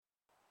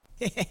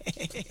Run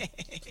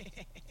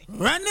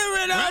the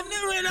rhythm.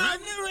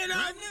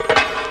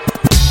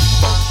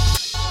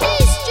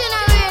 This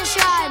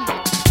generation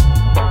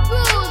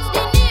rules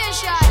the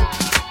nation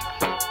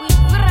with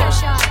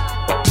version.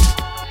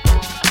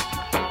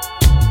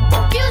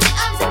 Music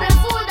and simple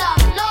food of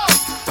love.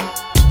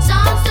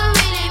 Songs to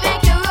really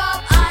make you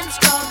rub and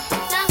scrub.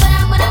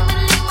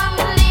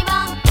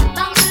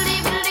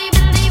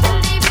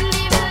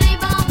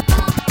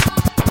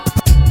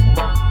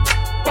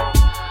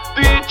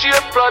 DJ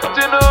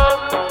Platinum.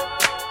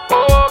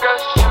 Oh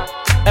gosh.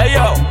 Hey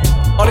yo,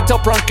 alle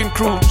Top Rankin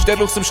Crew,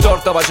 steht aus dem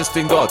Start, da weisst du, das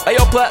Ding geht. Hey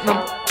yo, Platinum.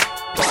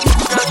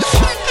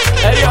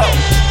 Hey yo,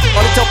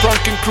 alle Top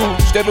Rankin Crew,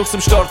 steht aus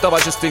dem Start, da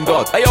weisst du, das Ding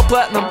geht. Hey yo,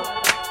 Platinum.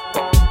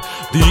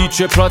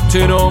 DJ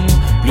Platinum,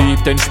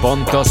 bleibt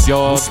entspannt das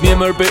Jahr. Muss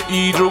niemand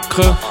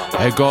beeindrucken,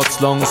 geht's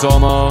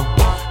langsam an.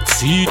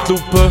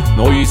 Zeitlupe,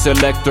 neue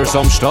Selectors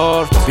am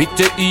Start.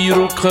 Bitte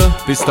einrücken,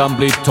 bis dann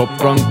bleibt Top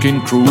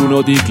Rankin Crew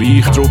noch die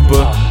gleiche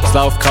Truppe. Es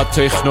läuft kein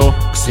Techno,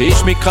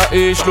 siehst mich kein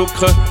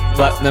E-Schlucken.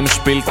 Platinum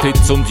spielt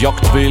Hits und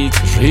jagt wild,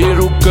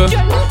 Schreerucken.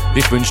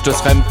 Ich wünsch,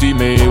 das kommt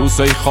mehr raus.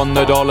 Ich kann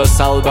nicht alles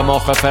selber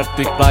machen,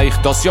 fertig bleich.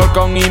 Das Jahr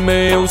gang ich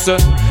mehr raus.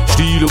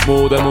 Stil und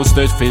Mode muss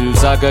nicht viel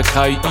sagen,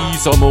 kein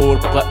Isomor.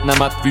 Platinum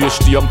hat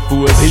Wüste am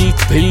Fuß.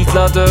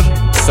 Bildleder.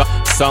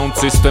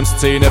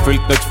 Soundsystem-Szene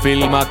füllt nicht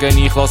viel Magen,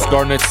 ich lass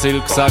gar nicht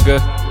Silk sagen.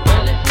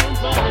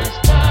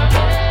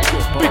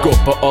 Big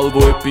up an all,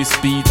 wo etwas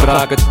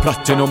beitragen.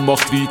 Platinum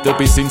macht weiter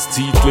bis ins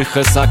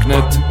Zeitliche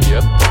segnet.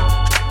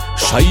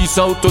 Scheiß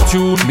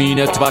Autotune,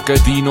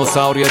 meinetwegen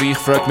Dinosaurier. Ich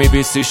frag mich,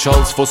 bis ist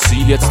als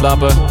Fossil jetzt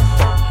leben.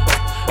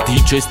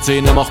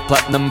 DJ-Szene macht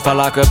Platinum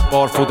verlegen. Ein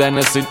paar von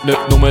denen sind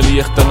nicht nur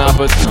leicht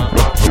daneben.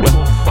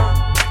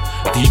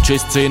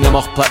 DJ-Szene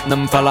macht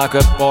Platinum verlegen.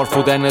 Ein paar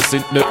von denen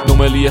sind nicht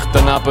nur leicht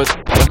daneben.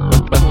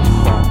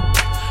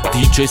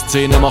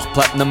 DJ-Szene macht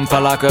Platinum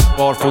verlegen. Ein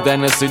paar von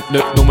denen sind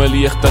nicht nur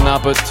leicht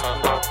daneben.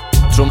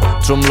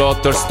 Drum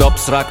lässt der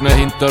Stops regnen,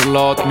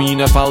 hinterlässt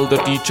Minenfelder.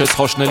 DJs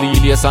kannst ne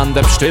Lilie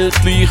senden, bestellt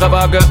gleichen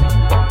Wegen.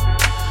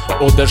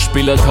 Oder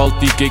spielt halt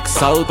die Gigs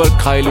selber,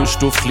 keine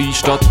Lust auf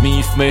Kleinstadt,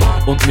 Mief mehr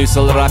und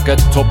Nieselregen.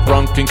 Top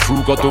Rankin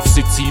Crew geht auf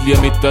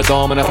Sizilien mit den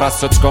Damen,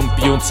 fressen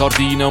Scampi und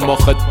Sardinen und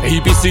machen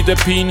Babys in den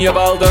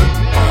Pinienwäldern.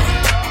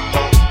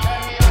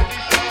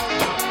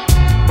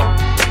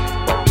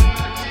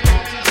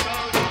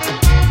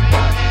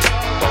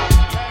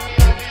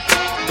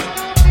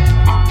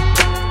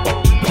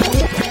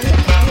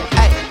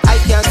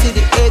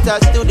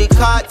 To the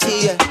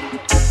Cartier.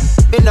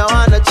 Been no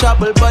on the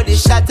trouble, but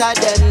it's shatter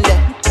than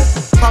them.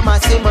 Come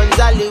and see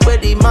Monzali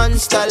with the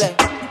monster leg.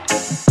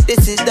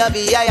 This is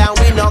WI and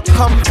we not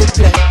come to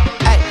play.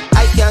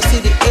 I can see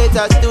the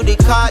haters to the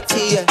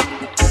Cartier.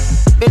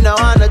 Been no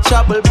on the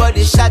trouble, but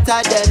it's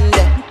shatter than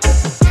them.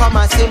 Come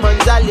and see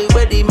Monzali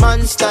with the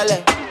monster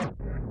leg.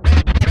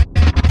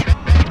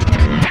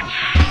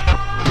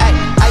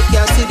 I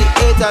can see the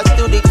haters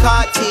to the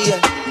Cartier.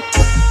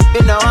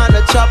 Been no on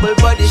the trouble,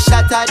 but it's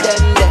shatter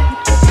than them.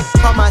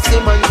 Come and see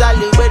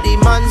Monzali with the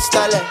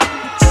monster leg.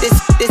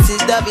 This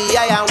is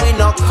WI and we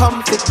not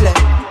come to play.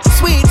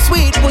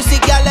 Sweet pussy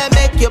girl, I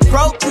make you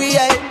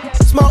procreate.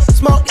 Smoke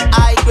the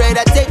high grade,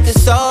 I take the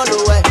soul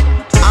away.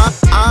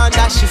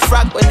 That she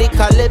frack when the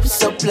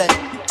calypso play.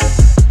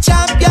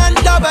 Champion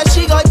lover,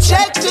 she gon'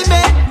 check to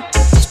me.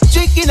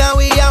 Drinking and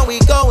we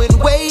going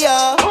way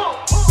up.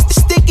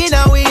 Sticking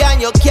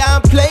and you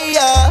can't play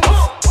up.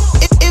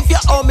 If you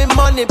owe me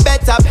money,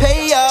 better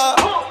pay up.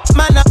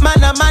 Man,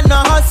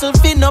 no hustle,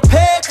 feel no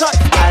pay cut.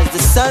 As the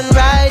sun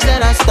rises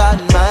and I start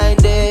my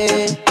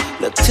day,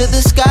 look to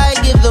the sky,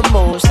 give the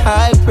most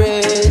high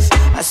praise.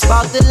 I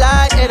spark the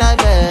light and I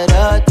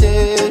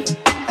meditate.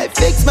 I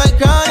fix my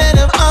crown and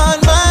I'm on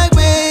my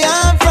way.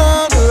 I'm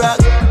from the rock,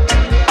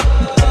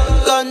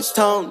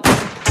 Gunstone.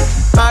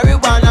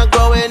 Marijuana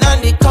growing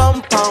on the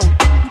compound.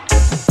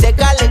 Take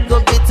a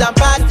little bit and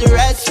pass the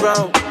rest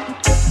round.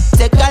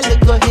 Take a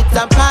little hit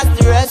and pass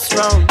the rest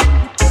round.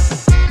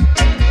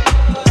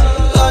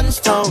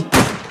 Gunstone.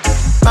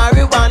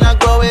 Marijuana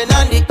growing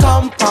on the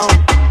compound.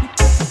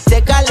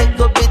 Take a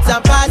little bit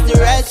and pass the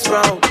rest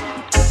round.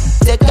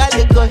 Take a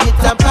little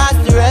hit and pass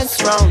the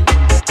rest round.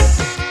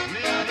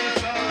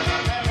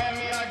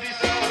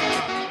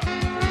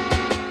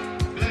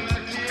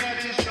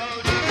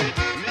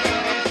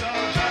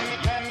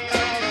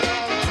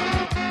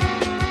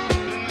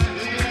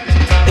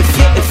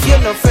 If you're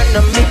no friend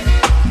of me,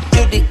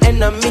 you the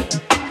enemy.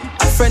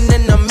 A friend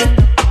enemy,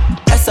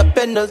 that's a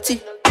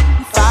penalty.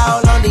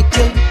 Foul on the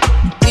play,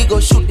 we go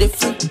shoot the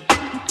free.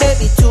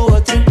 Maybe 2 or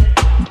 3,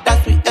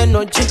 that's with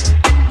energy.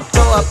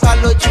 No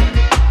apology,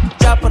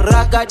 drop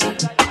ragadi,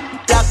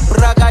 black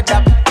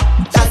ragadap,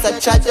 that's a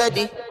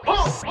tragedy.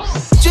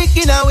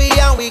 Drinking and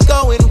we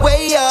going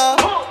way up.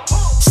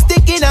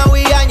 Sticking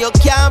and you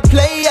can't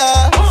play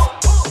up.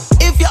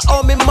 If you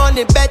owe me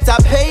money, better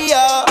pay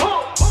up.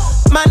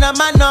 Man,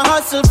 no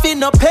hustle, feel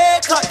no pay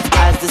cut.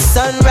 As the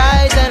sun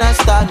rises and I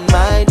start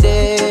my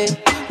day,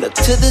 look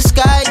to the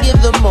sky,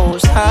 give the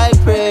most high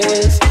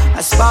praise.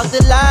 I spark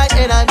the light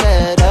and I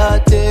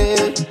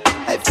meditate.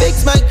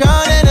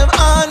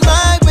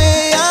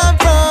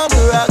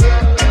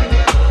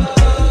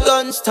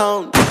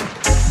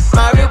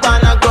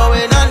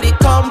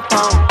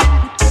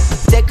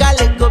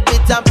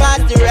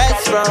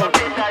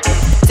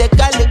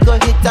 a little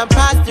hit and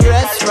pass the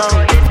rest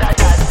round.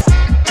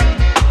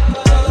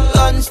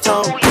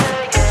 Gunstown,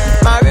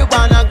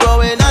 marijuana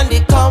growing on the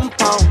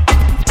compound.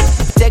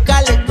 Take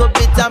a little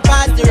bit and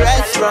pass the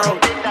rest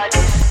round.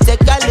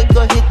 Take a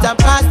little hit and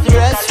pass the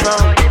rest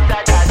round.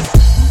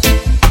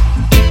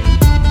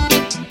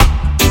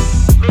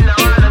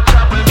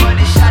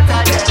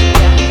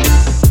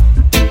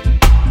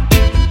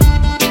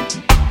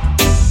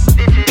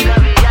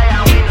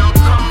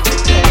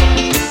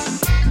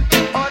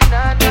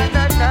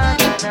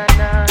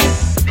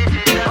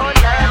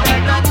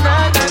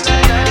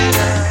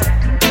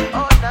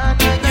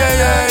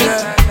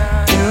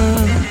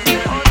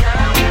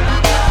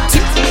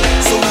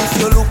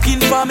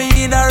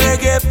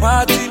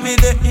 Party me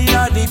the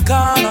inna the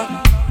corner.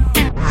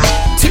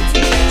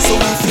 So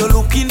if you're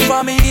looking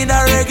for me in a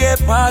reggae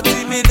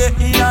party, me the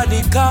inna the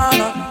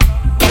corner.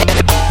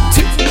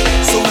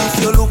 So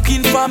if you're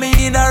looking for me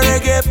in a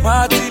reggae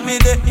party, me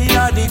the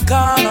inna the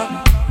corner.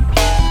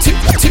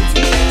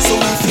 So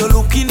if you're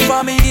looking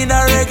for me in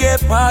a reggae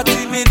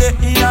party, me the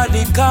inna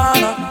the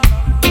corner.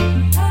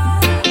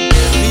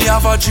 Me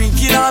have a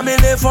drink inna me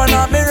left and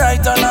on me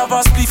right, and have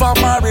a spliff of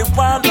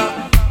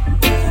marijuana.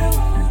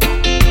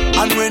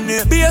 And when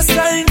the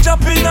bassline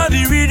jumping on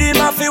the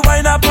rhythm, I feel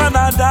wine up on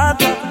a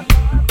dance.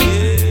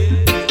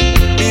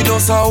 Me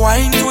just a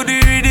wine to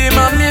the rhythm,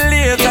 and me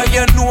later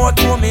you know what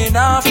coming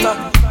after.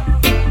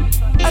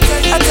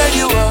 I tell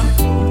you what,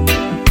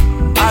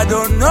 I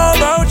don't know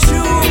about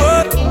you,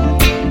 but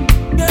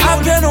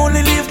I can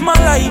only live my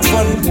life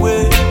one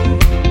way.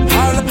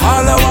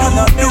 All I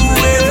wanna do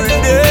every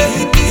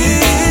day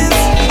is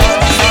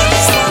I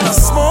just wanna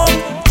smoke,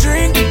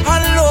 drink,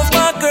 and love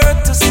my girl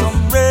to some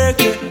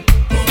reggae.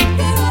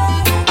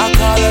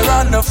 Call her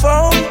on the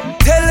phone,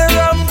 tell her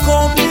I'm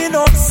coming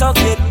up, so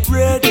get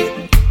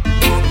ready.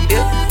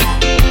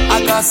 Yeah.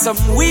 I got some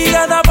weed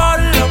and a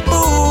bottle of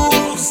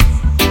booze.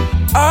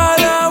 All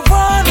I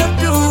wanna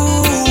do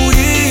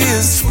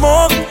is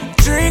smoke,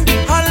 drink,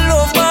 and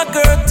love my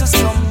girl to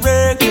some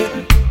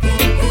reggae.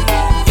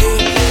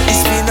 Yeah.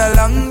 It's been a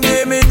long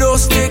day, me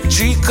just take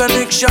G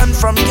connection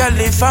from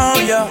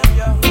California.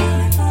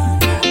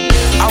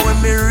 And when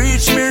me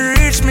reach,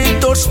 me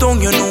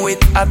touchdown, you know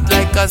it hot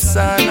like a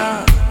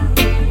sauna.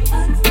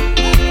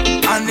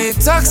 And the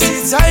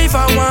taxi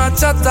driver want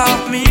to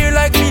talk me here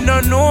like me no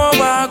know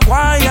about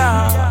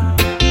choir.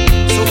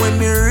 So when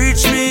me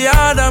reach me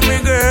yard and me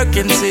girl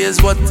can say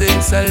is what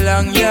takes so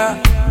long,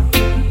 yeah.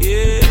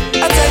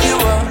 I tell you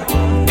what,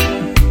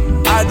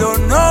 I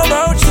don't know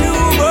about you,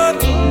 but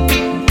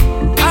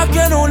I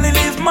can only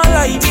live my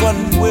life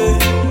one way.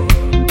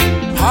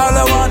 All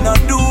I wanna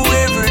do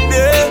every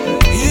day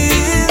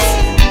is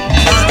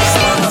I just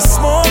wanna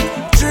smoke,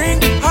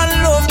 drink, and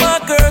love my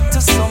girl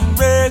to some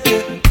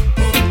reggae.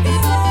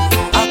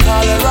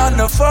 Call her on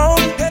the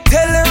phone,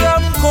 tell her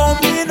I'm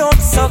coming up,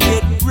 so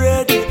get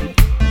ready.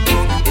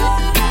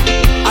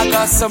 I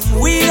got some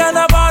weed and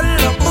a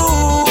bottle of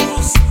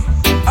booze.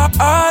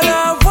 All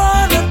I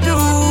wanna do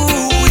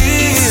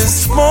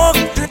is smoke,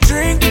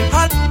 drink,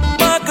 and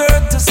my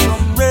girl to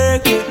some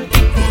reggae.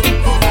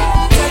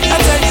 I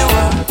tell you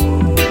what,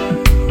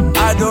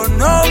 I don't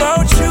know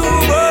about you,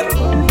 but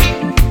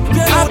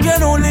I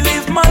can only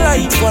live my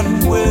life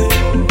one way.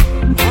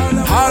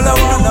 All I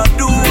wanna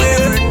do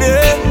every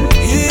day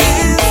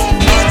is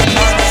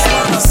I just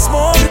wanna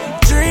smoke,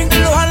 drink,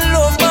 and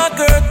love my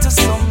girl to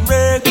some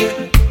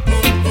reggae.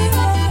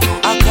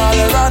 I call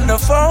her on the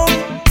phone,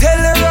 tell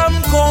her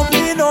I'm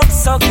coming up,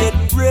 so get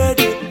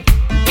ready.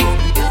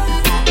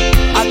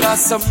 I got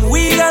some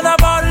weed and a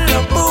bottle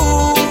of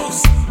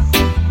booze.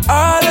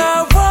 All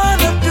I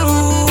wanna do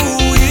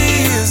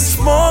is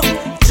smoke,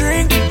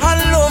 drink,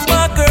 and love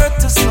my girl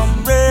to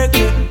some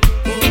reggae.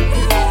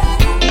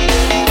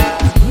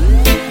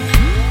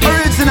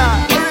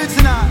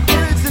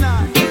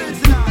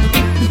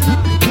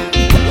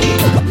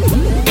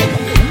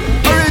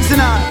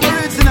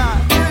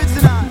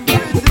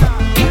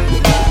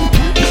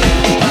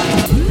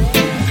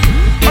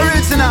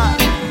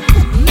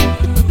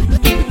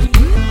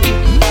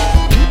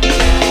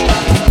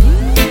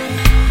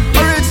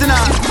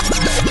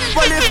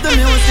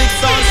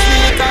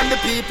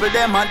 People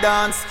them a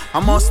dance. I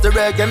must the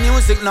reggae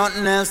music,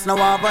 nothing else. Now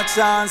have a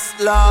chance,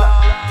 Lord.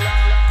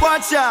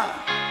 Watch out.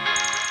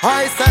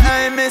 I say,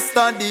 hey,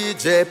 Mr.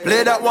 DJ,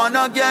 play that one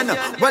again.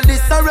 Well, this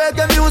a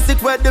reggae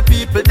music where the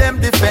people them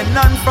defend.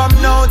 And from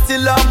now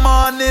till the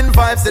morning,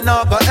 vibes in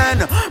all go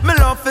end. Me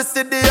love to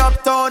see the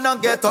uptown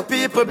and get a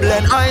people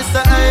blend. I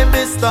say, hey,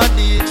 Mr.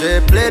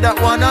 DJ, play that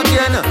one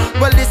again.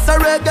 Well, this a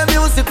reggae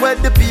music where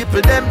the people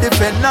them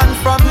defend. And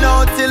from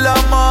now till the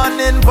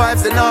morning,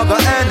 vibes in all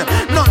go end.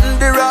 Nothing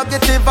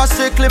derogative, a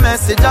strictly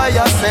message I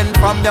send.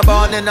 From your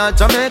born in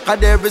Jamaica,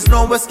 there is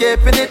no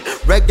escaping it.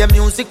 Reggae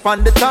music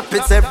on the top,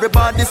 it's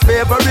everybody everybody's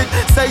favorite.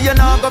 Say you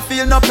not gonna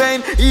feel no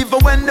pain, even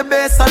when the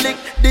bass a lick.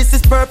 This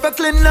is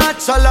perfectly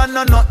natural and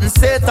no nothing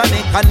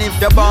satanic. And if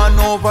you're born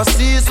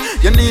overseas,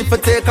 you need to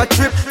take a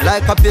trip,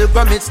 like a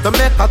pilgrimage to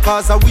Mecca,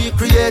 cause we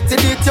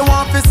created it. You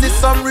want to see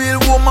some real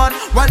woman,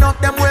 wind up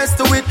them ways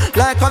to it,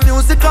 like a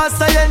musical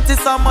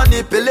scientist and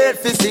manipulate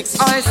physics.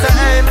 I say,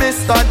 hey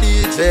Mr.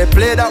 DJ,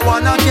 play that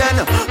one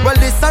again. Well,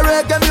 this a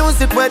reggae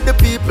music where the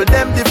people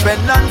them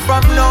defend, and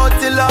from now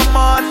till the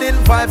morning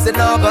vibes in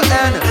never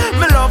end.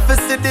 Me love to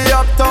see the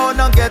uptown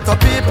and get the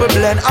people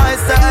blend. I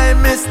say, hey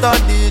Mr.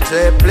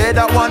 DJ, play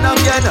that one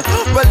again.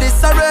 Well,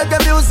 this a reggae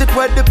music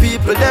where the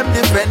people them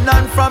defend,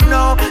 and from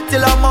now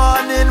till the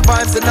morning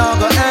vibes in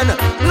never end.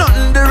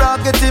 Nothing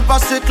derogative, a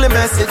strictly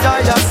message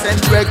I have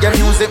sent. Reggae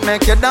music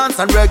make you dance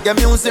and reggae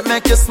music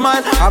make you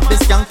smile. I've been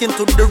skanking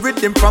to the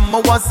rhythm from I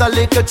was a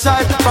little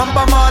child. From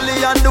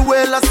Bamali and the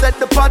whale I set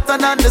the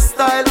pattern and the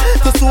style.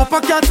 To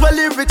Super Cat where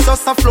lyrics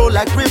just a flow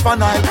like River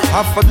Nile.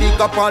 Have to big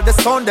up all the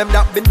sound them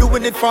that been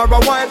doing it for a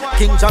while.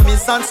 King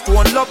Jammy's and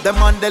Stone love them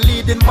and they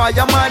leading by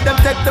a mile. Them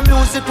take the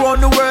music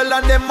round the world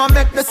and them a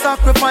make the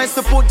sacrifice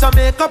to put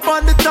Jamaica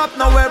on the top.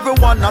 Now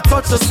everyone a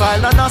touch the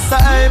style and I say,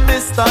 hey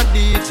Mr.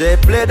 DJ,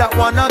 play that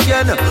one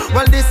again.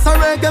 Well, this a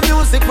reggae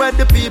music where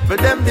the people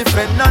them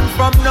defend, and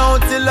from now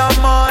till the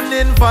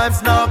morning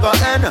vibes now go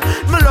end.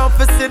 Me love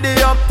to see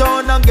the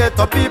uptown and get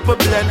the people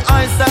blend.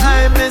 I say,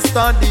 hey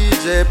Mr.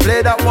 DJ,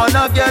 play that one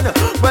again.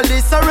 Well,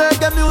 this a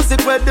reggae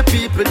music where the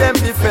people them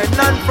defend,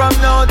 and from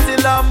now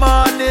till the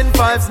morning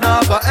vibes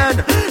now go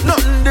end.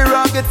 Nothing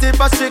derogative,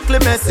 a strictly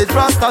message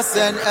Rasta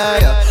send.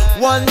 Hey,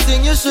 one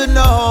thing you should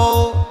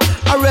know,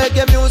 a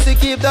reggae music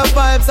keep the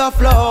vibes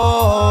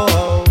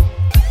afloat.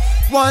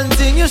 One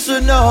thing you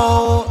should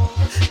know,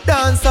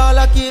 dance all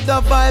I keep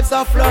the vibes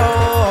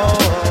afloat.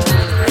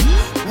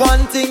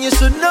 One thing you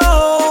should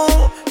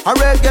know, a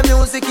reggae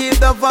music keep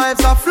the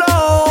vibes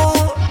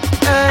afloat.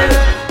 Hey,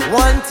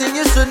 one thing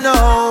you should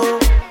know,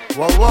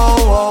 whoa, whoa,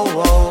 whoa,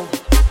 whoa,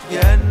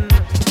 yeah.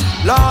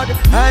 Lord,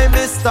 hey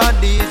Mr.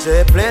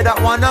 DJ, play that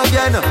one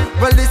again.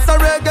 Well, this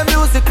a reggae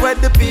music where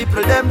the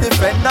people them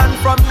defend, and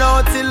from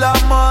now till the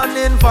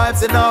morning vibes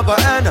in our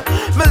end.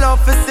 Me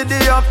love to see the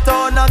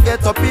uptown and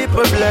get the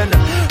people blend.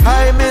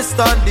 Hey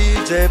Mr.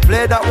 DJ,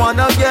 play that one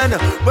again.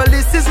 Well,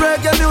 this is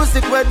reggae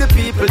music where the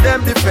people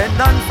them defend,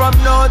 and from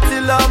now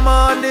till the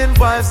morning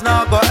vibes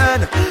now go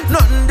end.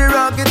 Nothing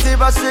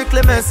derogative, a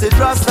strictly message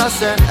Rasta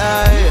send.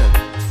 Hey,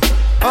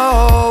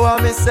 oh, I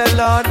miss a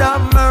Lord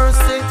of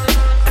mercy.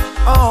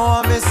 Oh,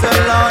 I miss a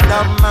Lord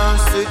of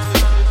mercy.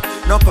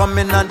 No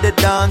coming on the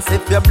dance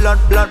if your blood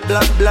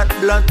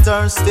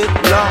thirsty,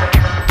 blood.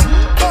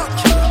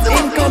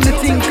 In come the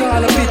thing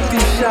called a bit too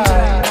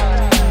shy,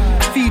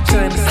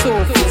 featuring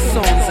soulful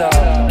songs of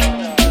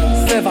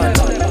 7.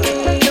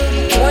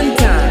 One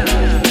time,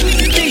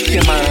 speak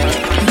your mind.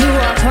 You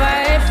are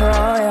quite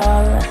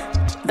royal.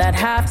 That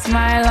half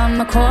smile on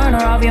the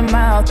corner of your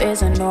mouth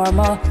isn't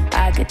normal.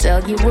 I could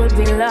tell you would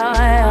be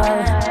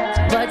loyal,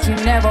 but you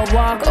never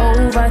walk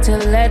over to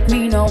let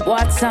me know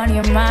what's on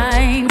your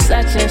mind.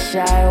 Such a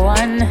shy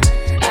one.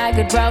 I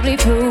could probably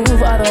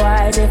prove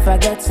otherwise if I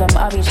get some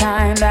of your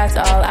time. That's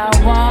all I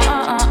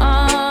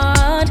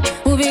want.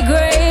 Would be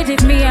great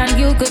if me and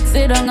you could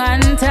sit down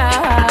and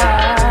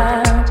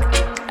talk.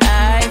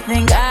 I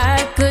think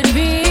I could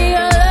be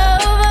your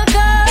lover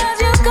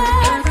 'cause you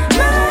got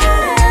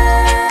mine,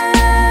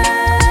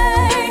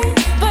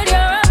 but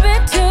you're a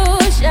bit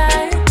too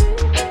shy.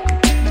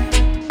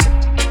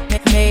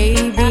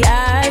 Maybe I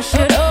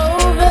should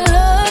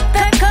overlook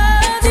that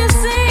 'cause you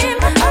seem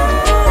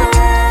alright.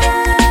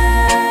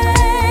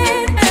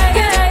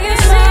 Yeah, you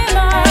seem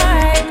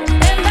alright.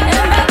 And I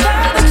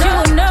thought that you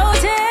would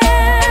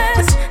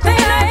notice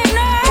that I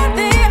ignored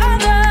the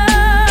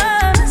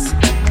others.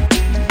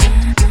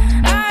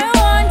 I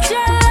want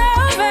your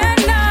love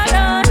and not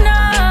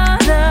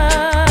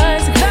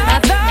another's. I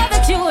thought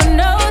that you would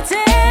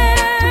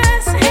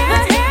notice the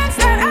hints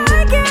that I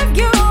give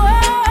you.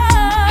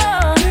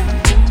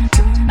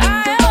 I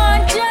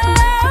want your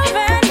love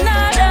and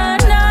not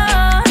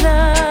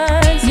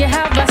another's. You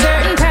have a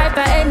certain type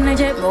of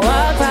energy, but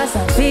walk past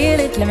and feel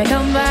it. Let me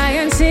come by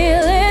and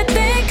seal it.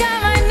 Think I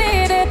might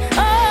need it.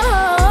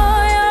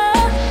 Oh,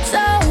 you're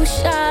so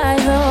shy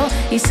though.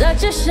 You're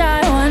such a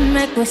shy one.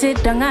 Make we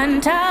sit down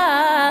and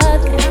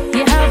talk.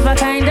 You have a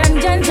kind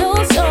and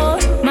gentle soul.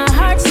 My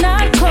heart's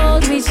not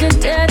cold. We should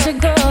dare to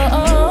go.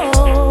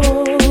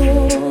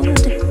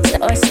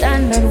 Our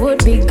standard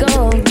would be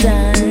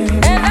golden.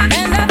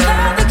 And I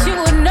thought that you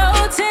would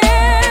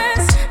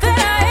notice that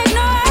I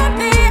ignored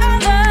the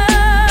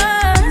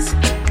others.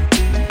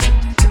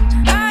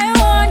 I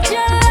want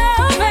your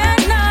love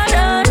and not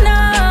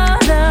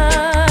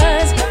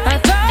another's. I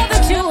thought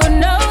that you would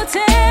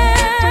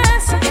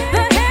notice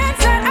the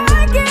hints that I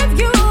give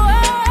you.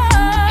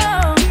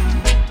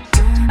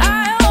 I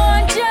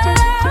want your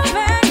love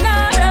and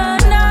not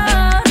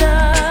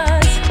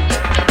another's.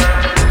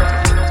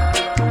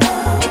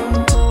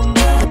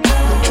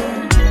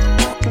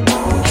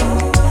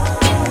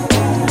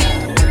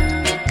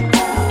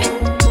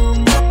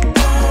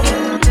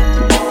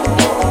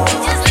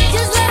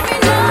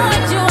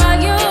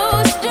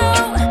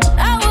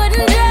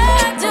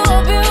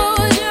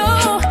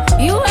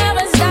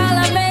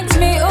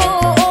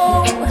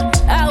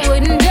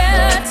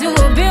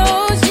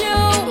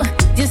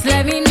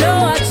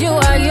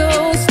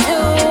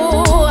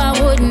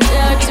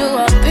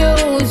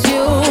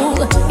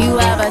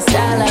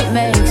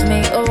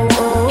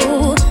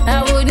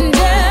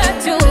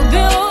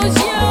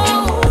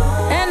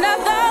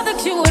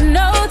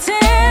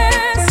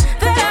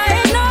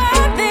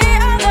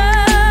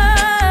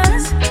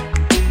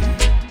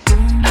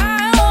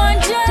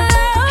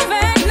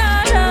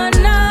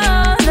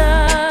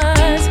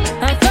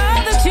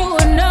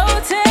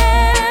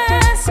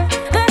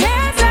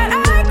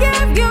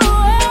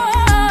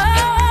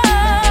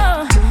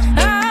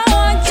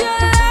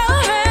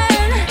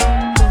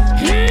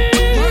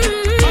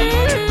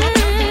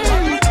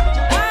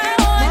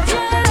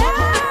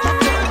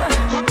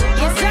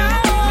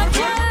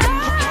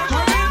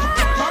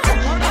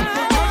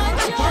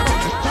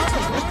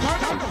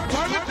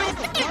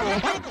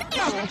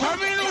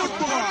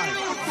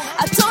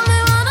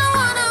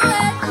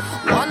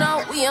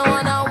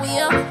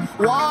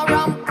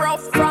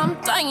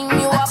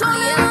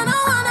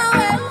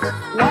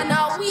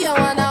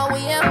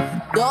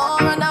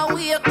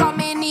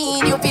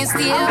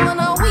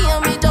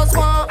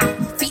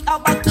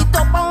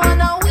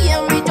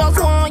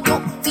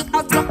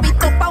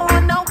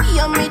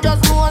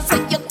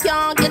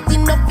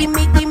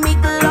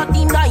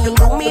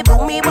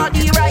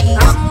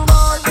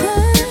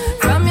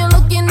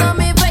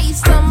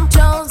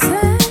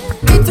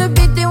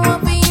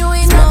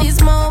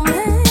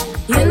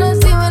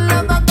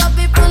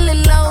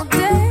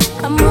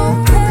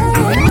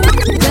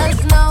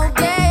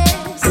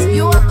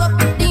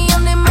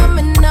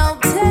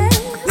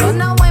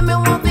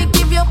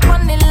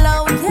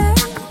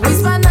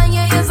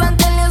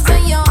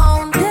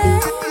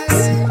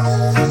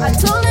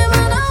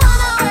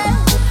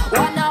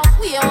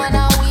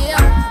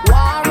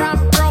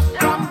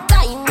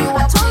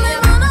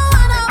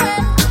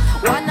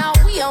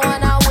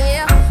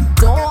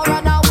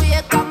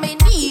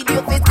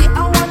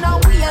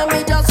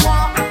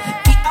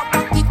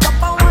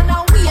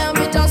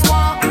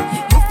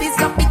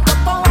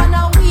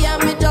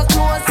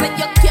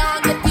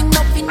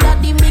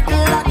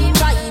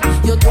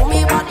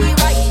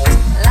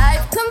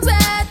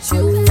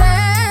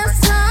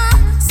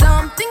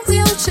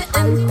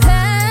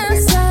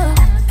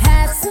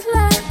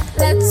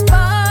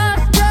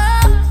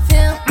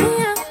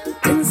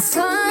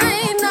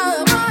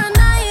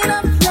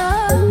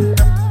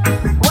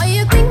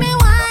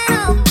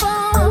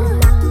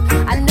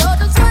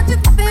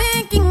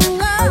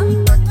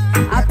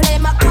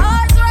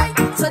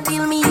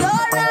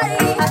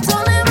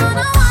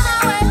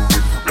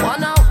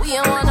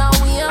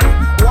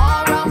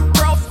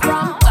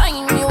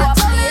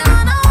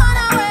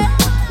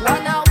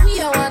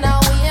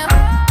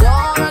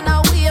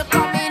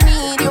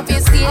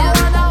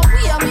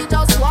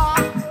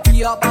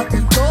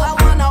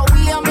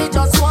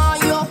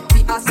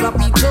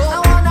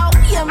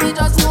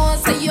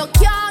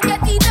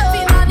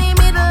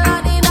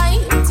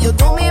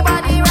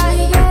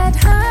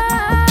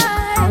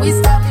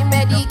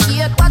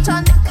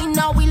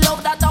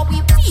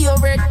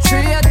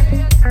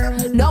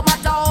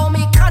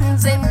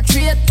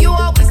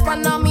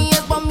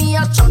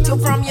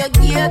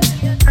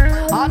 state.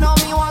 I know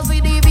me want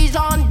see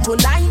division.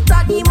 Tonight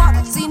at the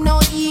max, see no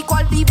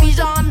equal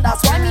division.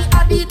 That's why me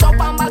add it up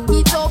and back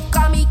it up.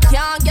 Cause me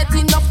can't get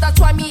enough, that's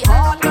why me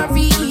hard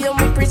nervy hear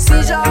me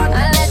precision.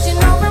 I let you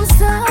know I'm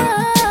sorry.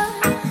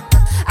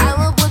 I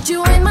will put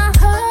you in my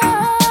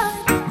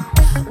heart.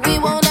 We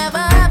won't ever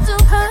have to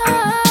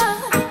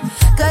hurt.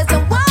 Cause I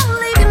won't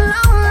leave you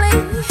lonely,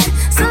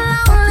 so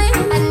lonely.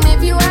 And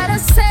if you had a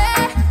say,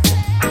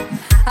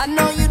 I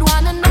know you'd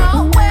wanna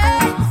know where.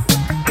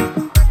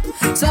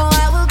 So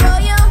I will go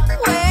your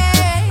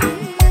way.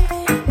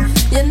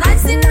 You're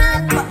nice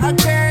enough for a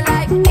girl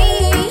like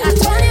me. I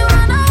told you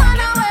wanna run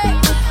away.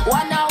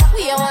 Wanna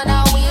we, wanna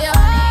we.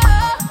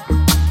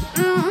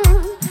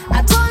 I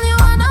told you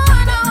wanna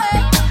run away.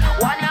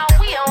 Wanna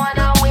we,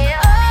 wanna we.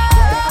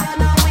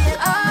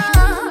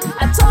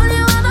 I told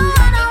you wanna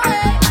run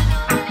away.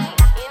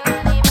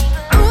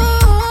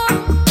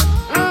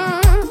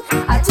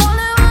 I told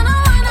you wanna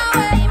run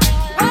away.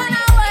 Run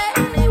away,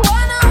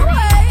 run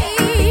away.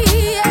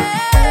 Yeah.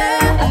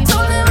 I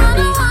told you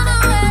wanna run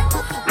away.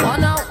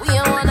 Wanna we,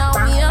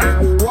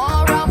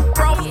 war up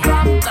from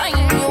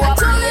time you up. I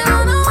told you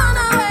wanna run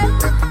away.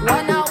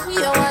 Wanna we,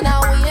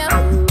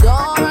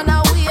 don't run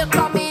away,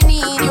 come me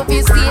need you be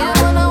scared.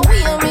 Wanna we,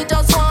 me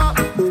just want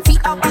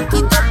feet up, back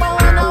it up. I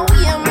wanna we,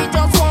 me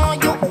just want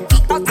you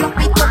feet up, slap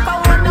it up. I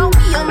wanna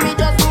we, me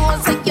just want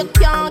say you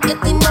can't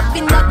get enough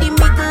in the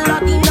middle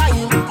of the night.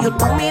 You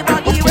do me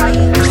body right.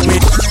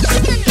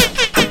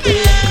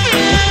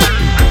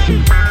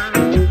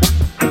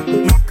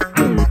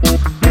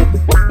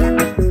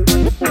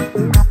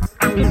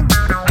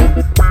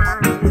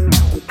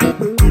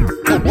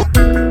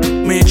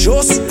 Me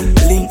just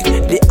link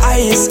the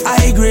highest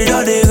high grade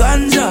of the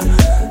ganja,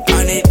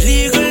 and it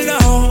legal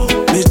now.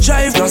 Me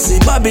drive cause the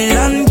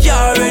Babylon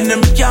car and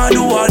them can't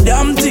do a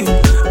damn thing,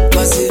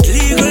 cause it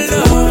legal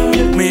now.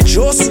 Me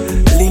just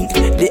link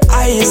the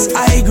highest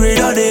high grade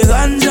of the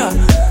ganja,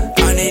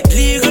 and it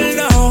legal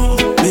now.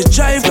 Me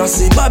drive cause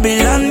the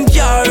Babylon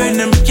car and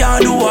them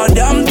can't do a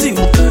damn thing,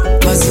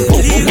 cause it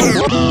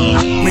legal.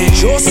 Me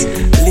just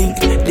link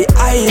the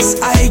highest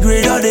high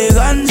grade of the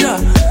ganja,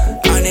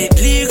 and it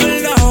legal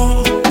now.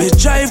 Me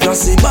drive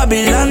cause the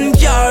Babylon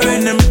car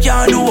and them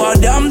can't do a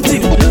damn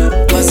thing,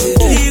 cause it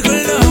legal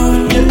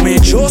now. Me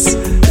just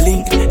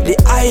link the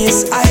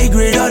highest high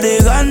grade of the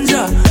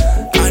ganja,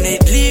 and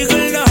it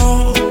legal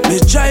now. Me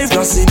drive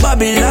cause the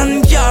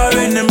Babylon car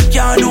and them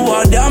can't do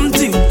a damn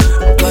thing,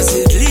 cause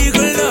it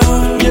legal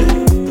now.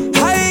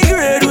 High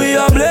grade we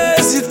are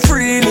blessed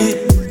freely.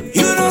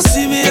 You don't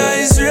see me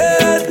eyes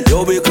red.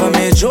 Yo, because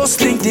me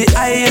just link the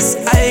highest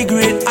high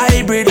grade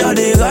hybrid of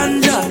the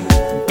ganja,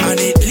 and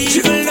it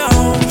legal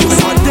now.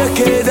 Just a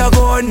decade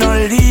ago, not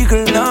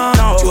legal now.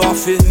 You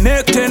have to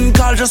make 10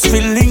 calls just to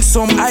link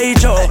some high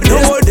job.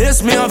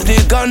 Nowadays me have the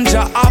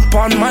ganja app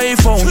on my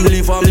phone.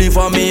 Leave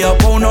a me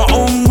up on a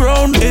home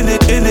ground.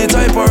 Any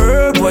type of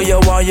herb where you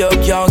want, you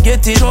can't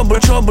get it.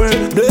 Trouble.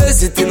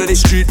 Blaze it in the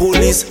street,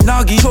 police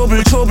naggy.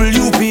 Trouble.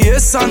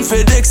 UPS and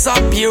FedEx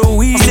up your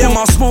weed. Them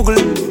a smuggle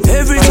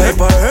every type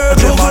of herb.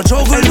 Them a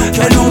juggle.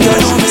 And now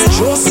me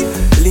just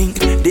link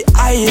the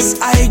highest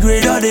high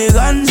grade of the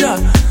ganja,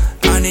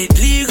 and it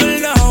legal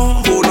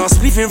now. Bonus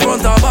spliff in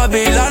front of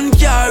Babylon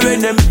car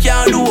and them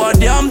can't do a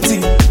damn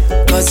thing,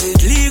 cause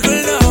it legal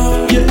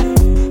now.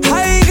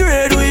 High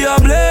grade we are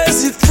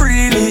blessed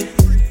freely.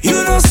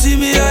 You don't see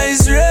me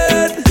eyes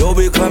red. Yo,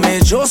 because me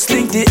just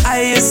link the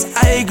highest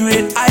high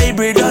grade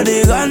hybrid of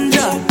the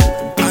ganja,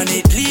 and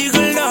it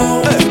legal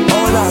now.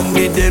 How long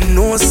did them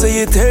know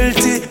say it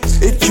healthy?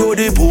 It cure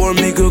the poor,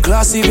 middle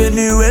class, even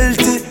the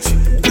wealthy.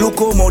 Look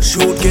how much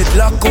you'd get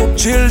locked up,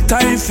 jail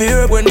time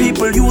fear when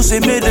people use the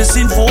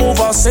medicine for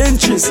over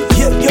centuries.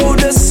 Yeah, yo,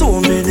 there's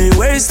so many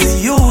ways to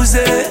use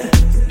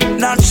it.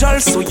 Natural,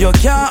 so you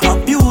can't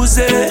abuse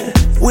it.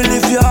 Well,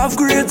 if you have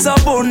grades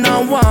above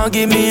now, want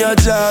give me a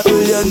job,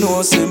 well, you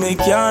know, say me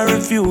can't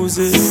refuse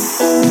it.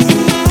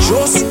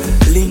 Just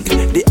link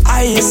the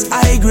highest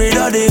high grade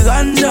of the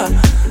ganja,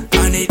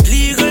 and it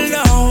legal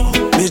now.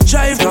 Me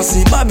drive cause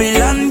the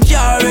Babylon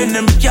car and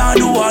them can't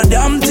do a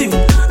damn thing,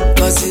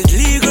 cause it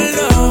legal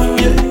now.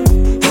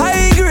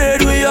 High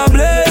grade we are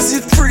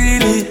blessed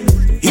freely.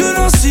 You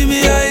don't see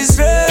me eyes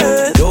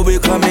red. Yo,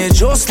 because me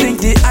just link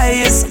the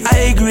highest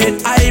high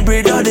grade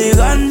hybrid of the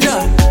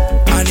ganja,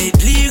 and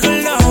it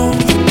legal now.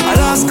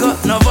 Alaska,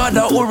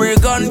 Nevada,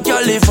 Oregon,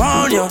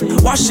 California,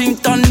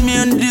 Washington,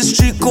 Maine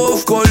District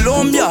of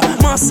Columbia,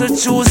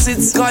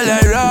 Massachusetts,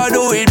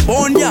 Colorado, it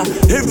born ya.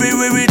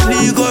 Everywhere it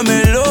legal,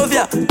 me love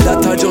ya.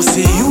 That I just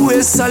the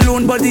US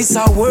alone, but it's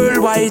a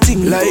worldwide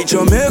thing. Like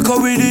Jamaica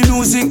with the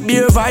music,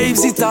 beer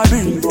vibes it a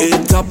bring.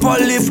 It up a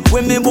lift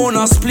when me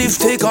wanna spliff,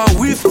 take a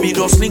whiff. Me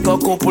just link a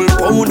couple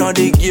pound of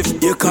the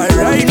gift. You can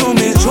ride on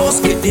me,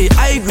 just get the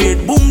high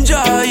grade boom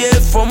jar, yeah,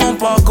 from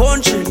up a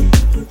country,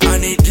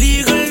 and it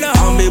legal now.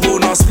 And me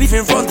wanna spliff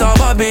in front of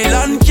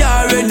Babylon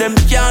car and them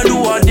can't do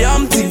a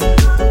damn thing,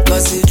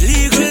 cause it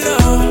legal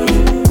now.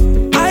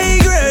 High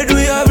grade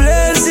we are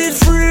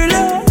blessed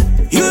freely.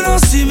 You don't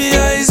see me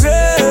eyes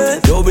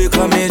red. Yo,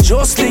 because me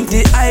just link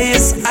the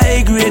highest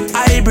high grade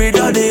hybrid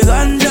of the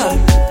ganja,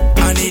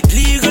 and it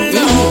legal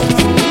now.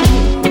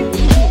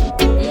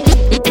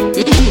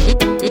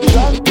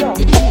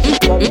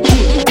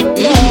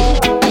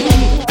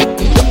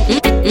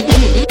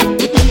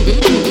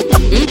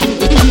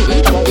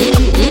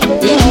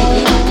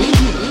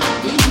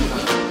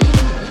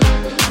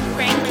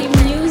 Rankin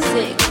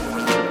music.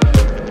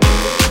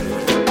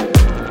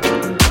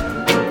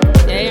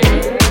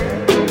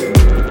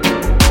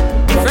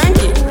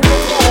 Frankie,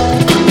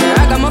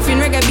 ragamuffin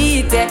reggae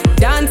beat,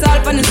 dance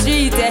all on the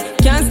street,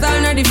 can't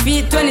stall nor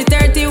defeat.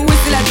 2030 we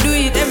still a do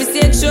it. Every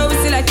stage show we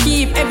still a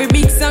keep. Every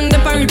big song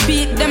them a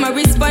repeat. Them a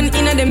respond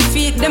in a them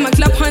feet. Them a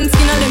clap hands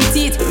skin on them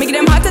teeth. Make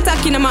them heart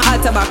attack in a my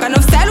altar back.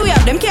 Enough style we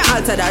have, them can't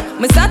alter that.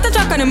 Me start a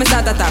track and me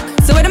start attack.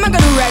 So what am I gonna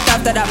do right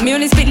after that? Me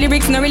only spit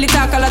lyrics, not really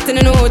talk a lot and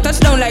I know.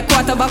 Touchdown like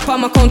quarterback for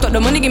my count up the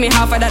money, give me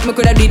half of that. Me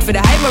coulda do it for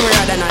the hype, but me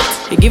rather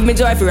not. You give me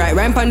joy if you write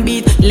rhyme pan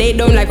beat. Lay it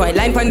down like white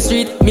line pan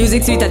street.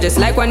 Music sweet, I just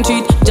like one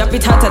treat. Drop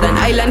it hotter than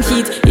island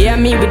heat. Yeah,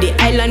 me with the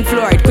island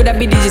floor. It coulda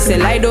be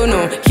digital, I don't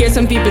know. Hear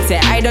some people say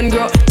I don't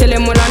grow. Tell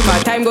them hold on for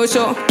time go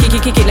show.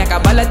 Kick it like a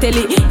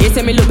ballatelli. Here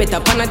say me look better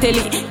pan a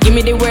telly. Give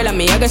me the world and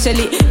me a go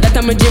shelly. That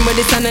I'm a dream with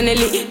the sun and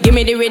Ellie. Give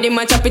me the rhythm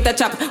and chop it a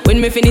chop.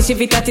 When me finish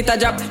if it a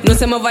drop. No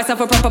say my voice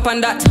have a proper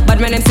pan that. But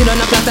my name sit on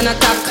a plot and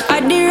attack. I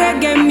the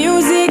reggae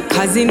music,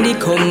 causing the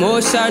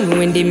commotion.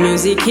 When the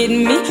music hit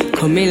me,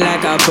 coming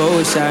like a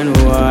potion.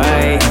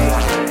 Why?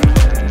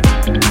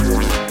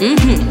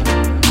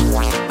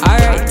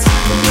 Alright.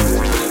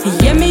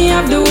 Yeah, me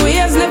have the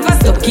waves, never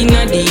stuck in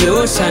the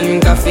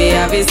ocean. Coffee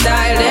have a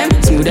style,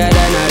 them smoother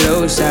than a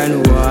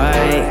lotion.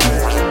 Why?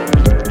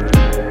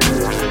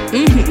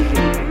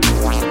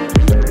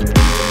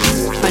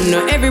 I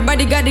know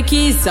everybody got the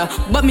keys,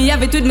 but me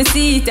have it with me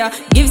seater.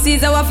 Give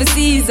Caesar what for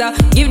Caesar,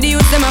 give the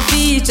youths them a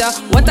feature.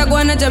 What I go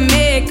on to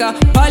Jamaica,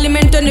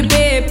 Parliament on the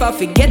paper.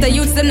 Forget the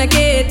youths them a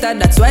cater,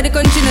 that's why the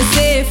country not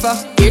safer.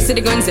 Here say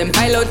the guns them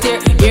pile out here,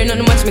 here not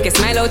much make a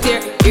smile out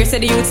here. Here say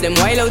the youths them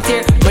wild out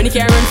here, money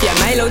can't run for a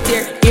mile out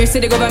here. Here say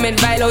the government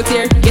vile out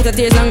here, get a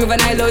tears long with an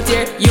Nile out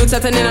here. Youths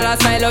out and in a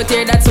last file out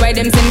here, that's why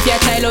them send for a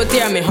child out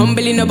here. Me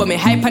humbly no, but me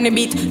hype on the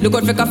beat. Look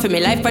out for coffee,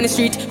 me life on the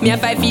street. Me have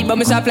 5 feet, but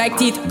me sharp like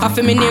teeth.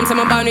 Coffee me name, so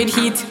I'm bound with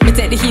heat. Me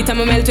take the heat and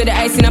me melt with the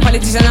ice. In a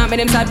politician out, me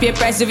them start pay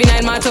price.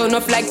 Juvenile march out,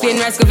 enough like plain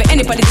rice. Go for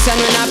any politician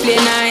when I play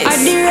nice. I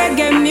the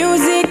reggae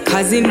music,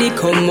 causing the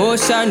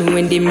commotion.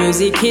 When the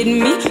music hit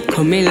me,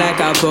 coming like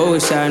a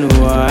potion.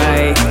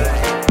 Why?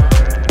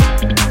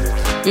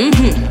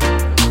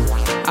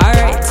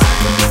 Alright.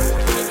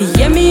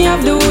 Yeah, me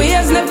have the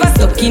waves, never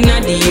stuck in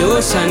the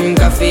ocean.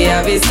 Coffee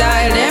have a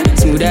style, them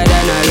smoother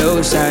than a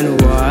lotion.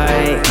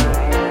 Why?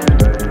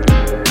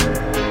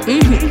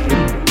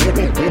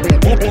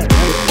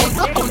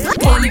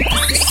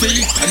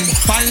 See,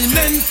 confine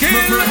and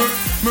kill.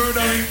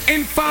 Murdering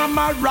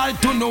informer, right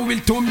to know will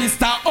to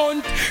Mr.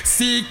 Hunt.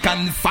 See,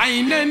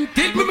 confine and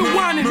kill. Me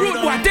warning,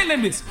 rude boy, tell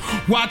them this.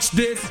 Watch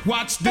this,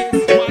 watch this,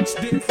 watch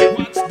this,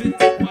 watch this.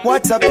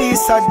 What's a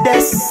piece of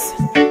this?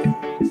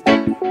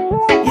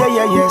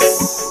 Yeah,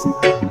 yes.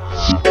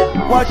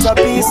 What's a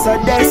piece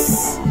of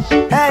this?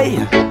 Hey.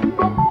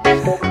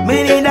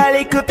 Me need a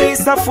little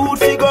piece of food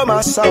fi go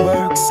mash a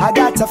works. I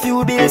got a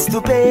few bills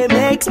to pay,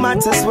 makes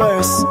matters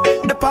worse.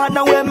 The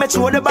partner where me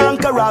throw the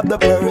bank or rob the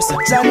purse.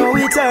 I know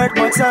it hurt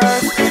but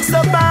hurt.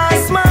 So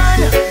boss man,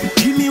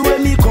 give me where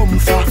me come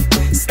from.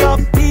 Stop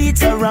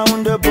beats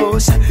around the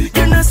bush.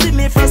 You know see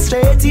me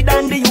frustrated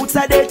and the youths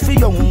are dead for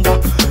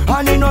younger.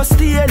 And you know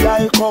stay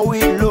like how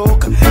we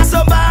look.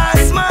 So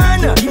boss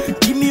man,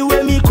 give me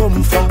where me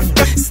come from.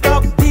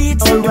 Stop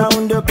beats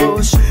around the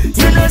bush.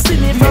 You know see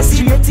me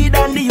frustrated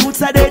and the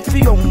youths are dead for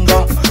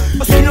younger.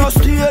 But you know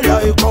stay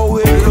like how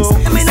we look.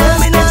 Me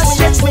no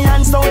stretch me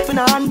hands out for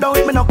no hand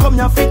out. Me no come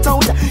here fit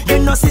out. You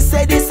know see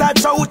say this a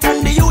drought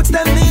and the youths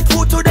them need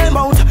food to them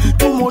out.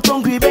 Too much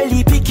hungry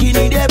belly picking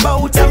in their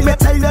bout. And me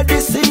tell you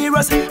this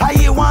serious,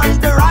 I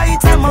want the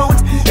right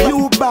amount.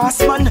 You boss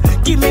man,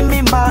 give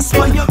me mass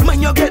man.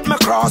 You get my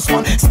cross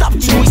man. Stop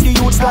choose the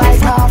youths like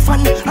half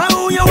and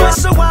how you want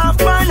so half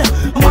man.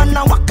 Man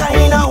a what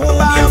kind of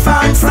home you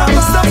fan. Stop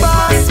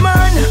boss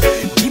man,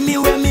 give me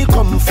where me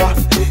come from.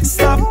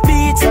 Stop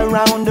beats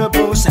around the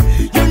bush.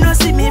 You know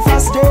see me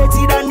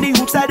frustrated and the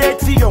youths are dead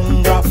for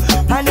younger.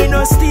 And you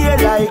know stay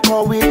like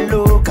how we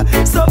look.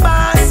 So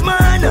boss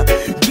man,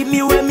 give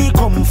me where me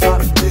come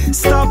from.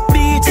 Stop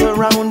beats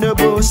around the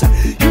bush.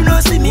 You know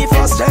see me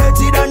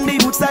frustrated and the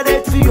youths are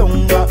dead for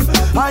younger.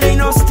 And you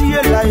know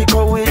stay like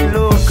how we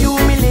look.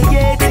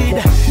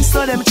 Humiliated,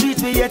 so them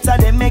treat we yet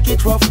and them make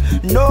it rough.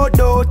 No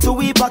doubt to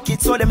we back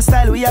it, so them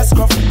style we a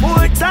scruff.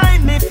 More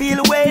time me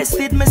feel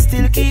wasted, me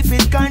still keep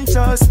it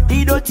conscious.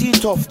 The dirty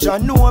tough,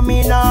 John know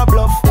me nah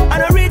bluff.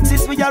 And the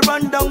riches we a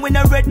run down when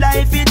I red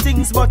lifey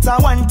things. But I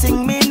one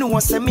thing me know,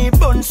 say me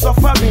bun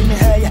suffering.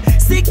 Hey,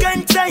 sick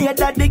and tired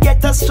that they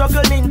get us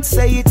struggling.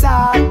 Say it's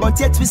hard, but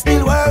yet we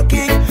still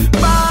working.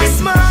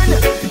 Boss man,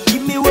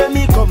 give me where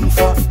me come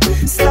from.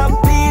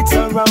 Stop beats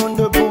around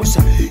the bush.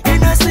 You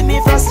know see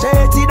me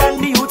frustrated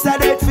and the youths are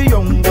dead for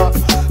younger.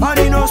 And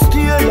you know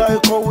still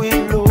like how we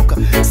look.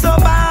 So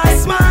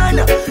boss man,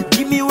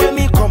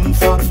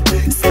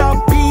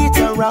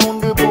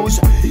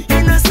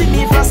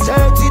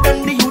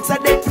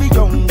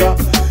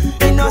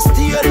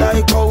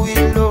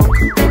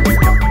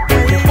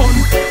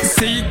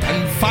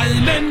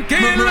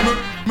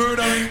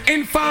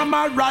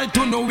 Informer right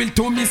to know will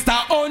to Mr.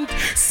 Hunt.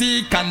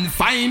 Seek and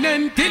find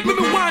and kill. Me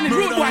want it,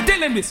 rude boy, tell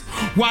them this.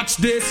 Watch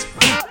this.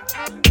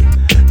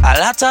 A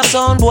lot of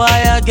sound boy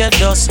I get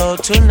dust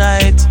out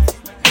tonight.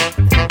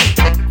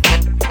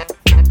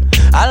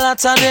 A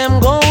lot of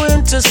them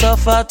going to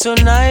suffer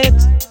tonight.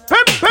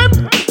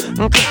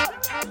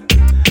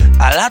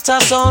 A lot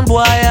of sound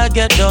boy I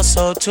get dust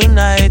out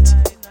tonight.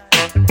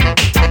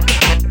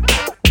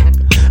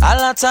 A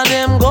lot of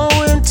them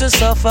going to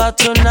suffer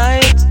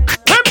tonight.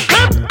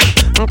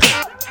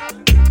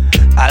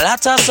 A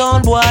lot of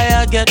sound boy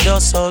I get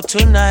dust out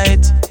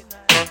tonight.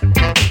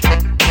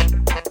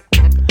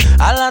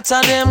 A lot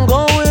of them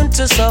going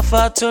to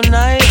suffer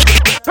tonight.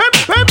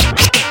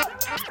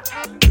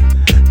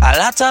 A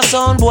lot of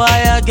sound boy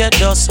I get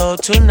dust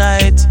out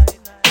tonight.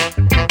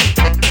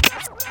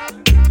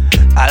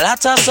 A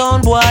lot of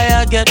sound boy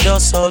I get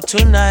dust out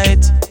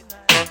tonight.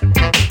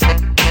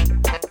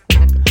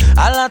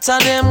 A lot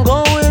of them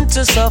going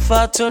to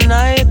suffer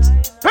tonight.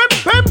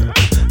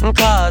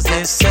 Cause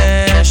this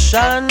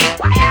session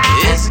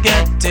is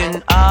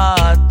getting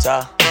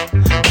hotter,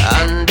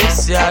 and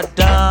this your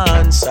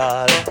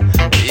dancehall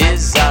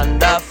is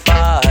under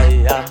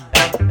fire.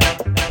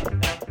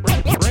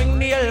 Ring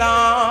the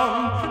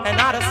alarm, and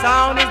now the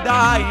sound is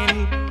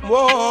dying.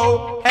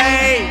 Whoa,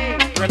 hey,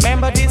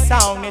 remember this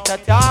sound, it's a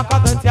talk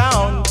of the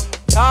town,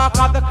 talk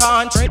of the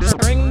country.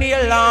 Ring the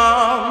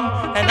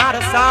alarm, and now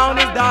the sound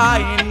is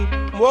dying.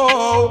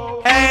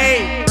 Whoa,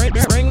 hey,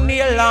 ring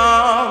the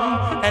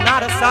alarm, and now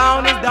the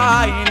sound is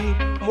dying.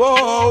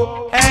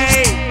 Whoa,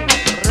 hey,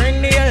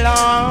 ring the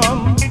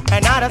alarm,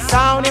 and now the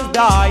sound is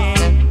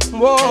dying.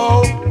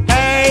 Whoa,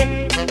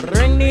 hey,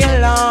 ring the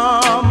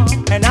alarm,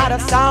 and now the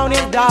sound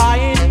is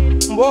dying.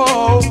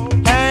 Whoa,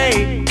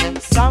 hey,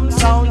 some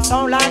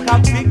sound like a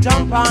big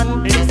jump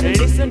on.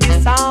 Listen to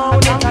the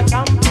sound like a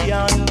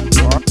champion.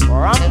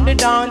 Rock the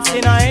dance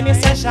in any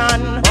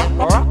session.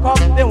 Rock up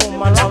the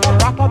woman,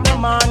 rock up the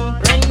man.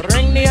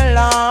 Ring the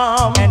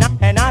alarm,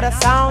 and now the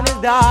sound is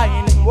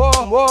dying. Whoa,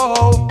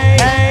 whoa,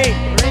 hey,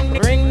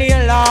 ring the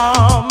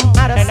alarm,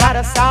 and now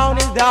the sound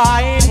is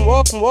dying.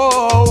 Whoa,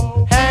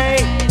 whoa, hey,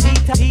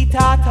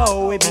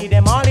 Tito, we beat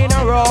them all in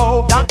a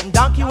row.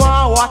 Donkey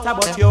want water,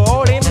 but you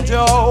hold him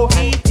Joe.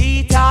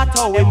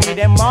 Tito, we beat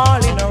them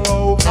all in a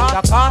row.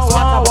 The cost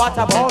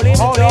water, but hold him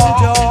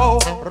Joe.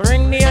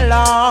 Ring the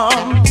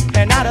alarm,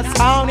 and now the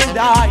sound is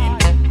dying.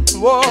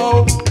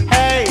 Whoa,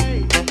 hey,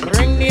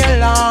 ring the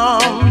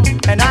alarm,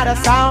 and now the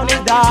sound is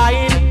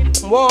dying.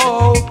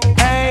 Whoa,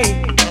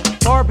 hey,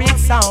 4 big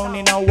sound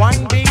in a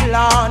 1 big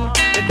lawn.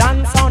 The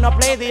dance sound I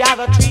play, the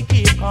other 3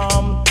 keep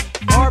calm.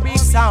 4 big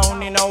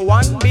sound in a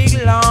 1 big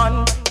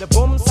lawn. The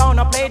boom sound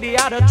I play, the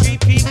other 3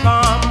 keep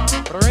calm.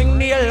 Ring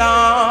the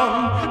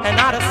alarm, and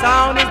now the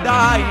sound is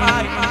dying.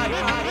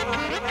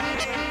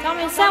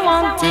 Say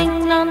one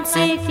thing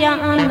Nancy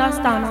can't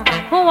understand.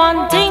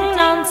 One thing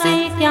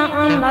Nancy can't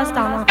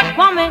understand.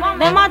 What make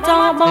them a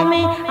talk about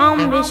me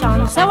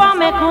ambition? Say what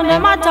make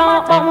them a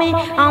talk about me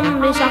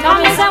ambition?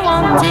 Come say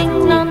one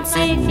thing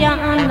Nancy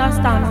can't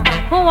understand.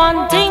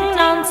 One thing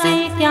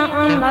Nancy can't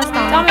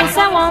understand. Come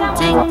say one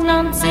thing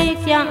Nancy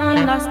can't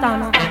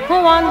understand.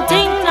 One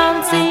thing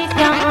Nancy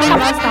can't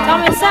understand.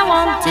 Come say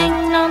one thing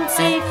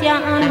Nancy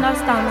can't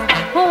understand.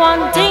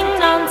 One thing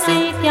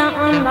Nancy can't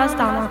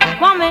understand.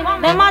 What make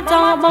them a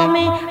talk about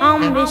me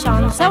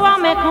ambition? Say what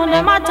make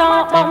them a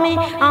talk about me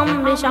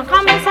ambition?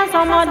 Come say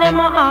some of them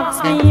a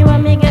ask me where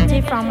me get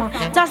it from.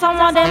 Just some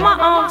of them a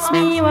ask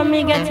me where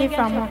me get it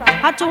from.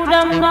 I told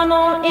them no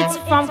no it's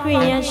from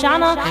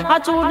creation. I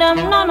told them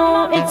no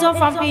no it's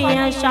from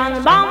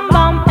creation. Bam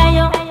bam hey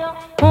yo,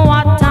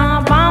 what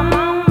a bam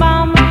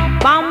bam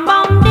bam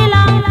bam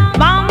dilang.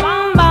 Bam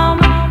bam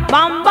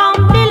bam bam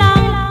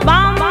dilang.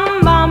 Bam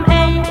bam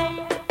hey,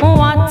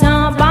 what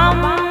a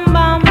bam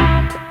bam.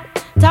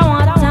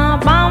 What a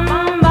bam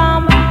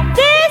bam.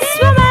 This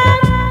woman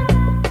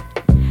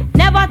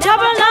never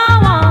trouble no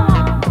one.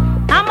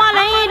 I'm a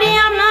lady,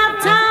 I'm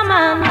not a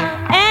man.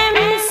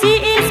 MC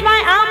is my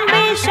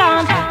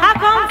ambition. I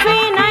come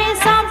free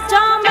nice up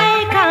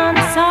Jamaican.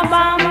 So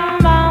bam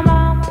bam.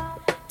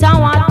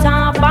 What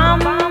a bam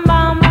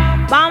bam.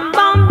 Bam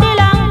bam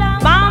dilang.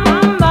 Bam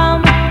bam.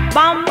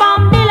 Bam bam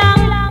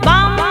dilang.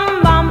 Bam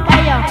bam.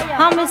 Hey yo,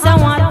 I me say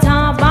what a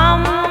bam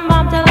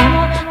bam.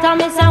 Tell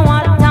me say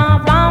what a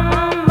bam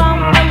bam.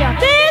 Hey yo,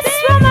 this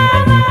woman.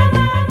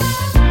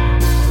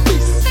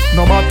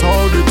 No matter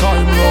how the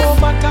time rough,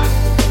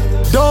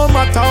 don't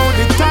matter how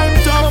the time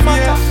tough,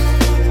 yeah.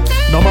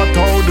 No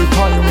matter how the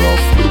time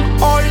rough.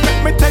 Oh, let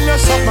me tell you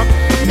something.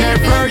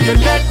 Never you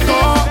let go.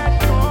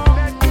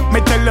 Me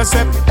tell you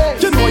something.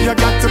 You know you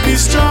got to be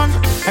strong,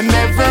 and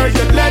never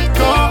you let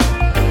go.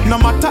 No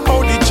matter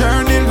how the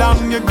journey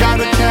long, you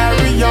gotta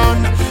carry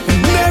on,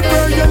 and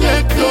never you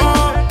let go.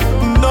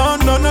 No,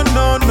 no, no,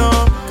 no, no,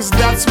 'cause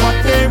that's what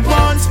they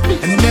want,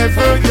 and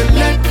never you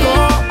let go.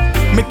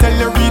 Me tell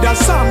you read a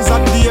Psalms a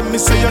day, me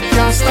say you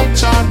can't stop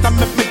chant. And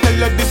me tell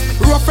you this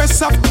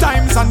roughest of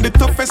times, and and the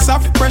toughest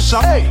of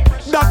pressure.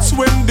 That's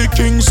when the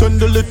king send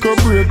the liquor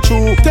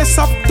breakthrough. Test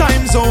of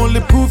times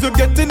only prove you're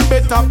getting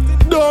better.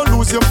 Don't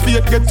lose your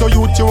faith, get to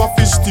youth, you have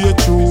to stay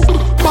true.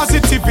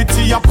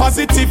 Positivity, a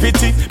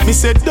positivity. Me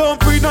say don't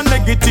breathe on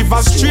negative,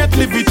 a straight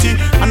liberty.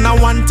 And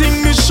now one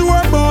thing me sure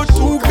about,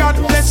 who God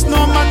bless,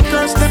 no man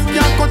curse them,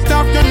 can't cut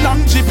off your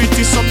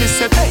longevity. So me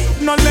said,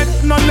 no let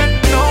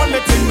it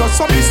go.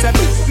 So me said,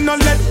 no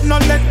let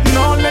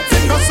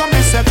it go. So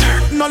me said,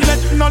 no let,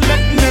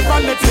 never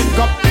let it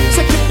go.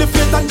 So keep the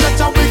faith and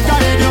judge and we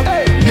guide you.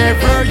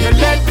 Never you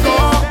let go.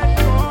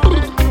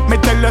 Me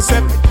tell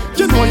yourself,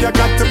 you know you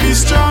got to be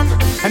strong.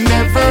 And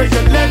never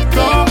you let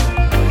go.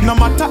 No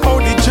matter how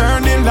the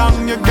journey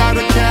long, you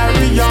gotta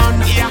carry on.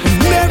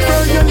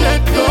 Never you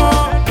let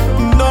go.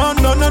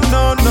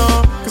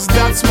 No, cause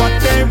that's what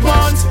they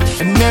want.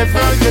 And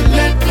never you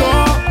let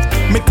go.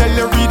 Me tell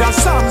you read the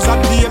Psalms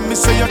at the end. Me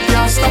say you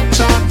can't stop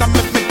chant. And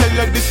me tell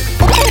you this.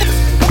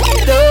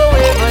 Don't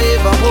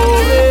ever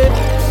worry.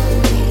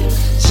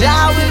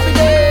 Jah will be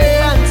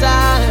there on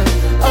time.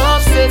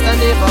 Upset and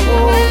never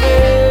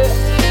worry.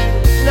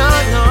 No,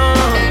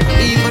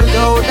 even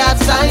though that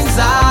time's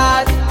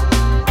hard,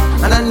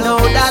 and I know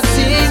that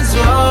things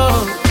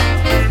wrong,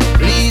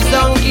 please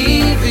don't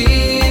give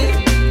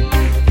in.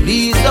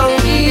 Please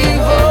don't give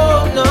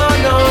up. No,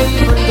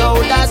 even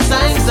though that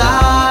time's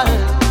hard,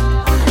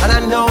 and I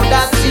know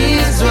that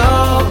things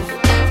wrong,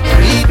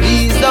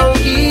 please don't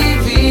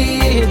give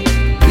in.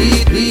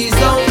 Please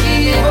don't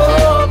give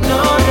up.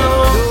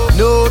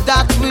 No,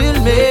 that will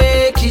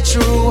make it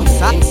true.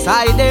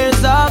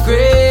 Silence are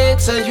great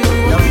to you.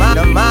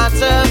 No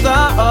matter the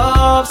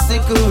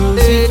obstacles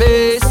we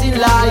face in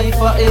life,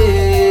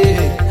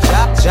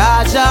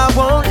 Jah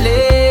won't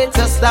let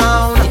us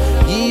down.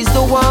 He's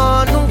the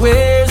one who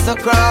wears the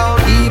crown.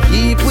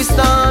 Keep we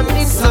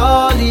standing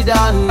solid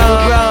on the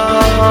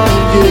ground.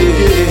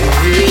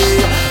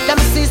 Them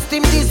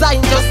system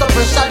designed just to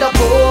pressure the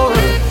poor,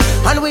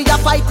 and we are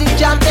fighting,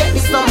 can't take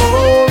this no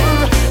more.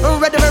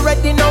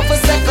 Ready now for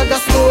second the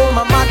storm.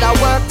 My mother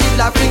worked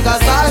till her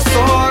fingers are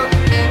sore.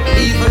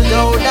 Even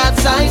though that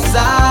time's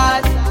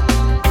hard,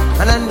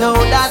 and I know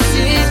that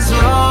things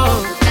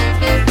wrong,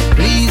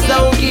 please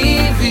don't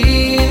give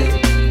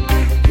in.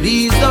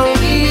 Please don't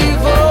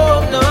give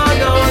up. No,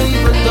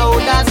 even though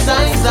that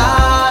time's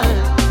hard,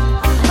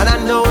 and I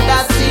know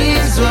that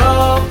things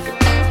wrong,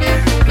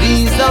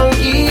 please don't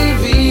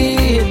give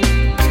in.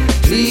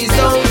 Please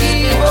don't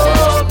give up.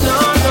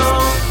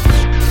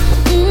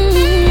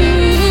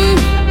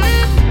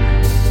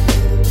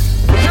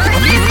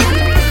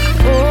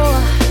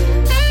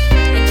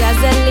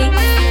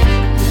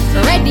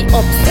 Ready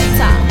up,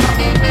 set up.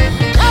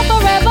 I'll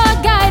forever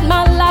guide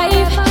my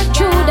life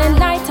through the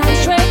night and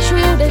straight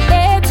through the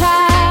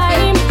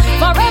daytime.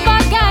 Forever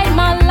guide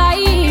my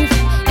life,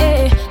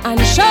 and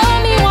show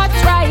me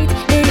what's right.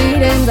 The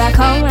rhythms I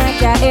come, I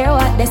can hear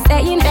what they're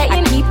saying.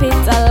 I keep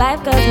it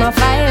alive 'cause my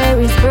fire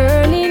is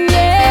burning,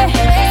 yeah.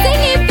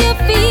 Sing if you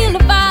feel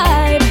the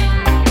vibe.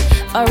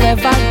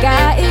 Forever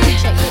guide.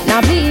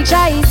 Now bleach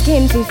eye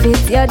skin to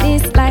fit your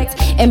dislikes.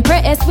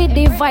 Impressed with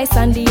the voice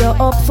and the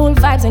up full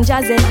vibes. And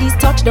jazz at least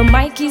touch the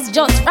mic is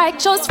just right.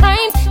 Just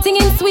rhymes,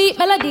 singing sweet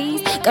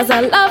melodies. 'Cause I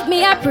love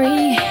me, I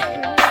pray.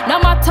 No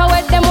matter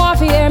what them want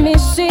to hear me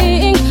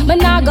sing, but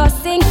now go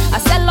sing. I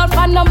sell out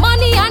for no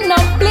money and no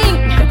bling.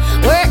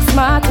 Work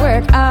smart,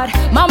 work hard.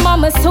 My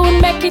mama soon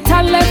make it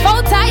and left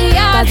out of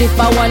here. 'Cause if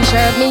I want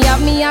serve me,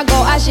 have me, I go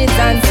ashes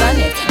and sun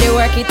it. The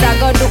work it I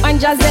go do and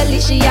Jazzelli,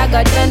 she I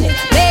go done it.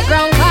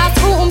 Playground,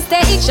 classroom,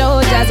 stage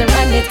show, jazz and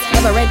run it.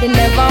 Never ready,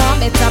 never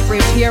on it. I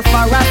prepare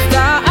for a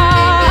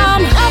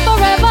storm. I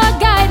forever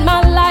guide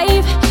my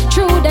life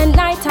through the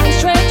night and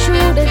straight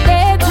through the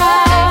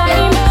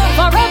daytime.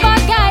 Forever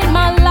guide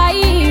my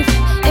life,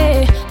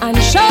 and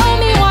show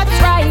me what's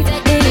right.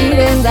 The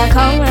rhythms I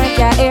come, I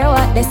can hear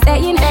what they're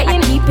saying. I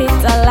keep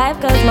it alive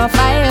 'cause my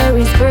fire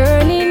is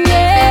burning,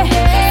 yeah.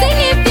 Sing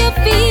if you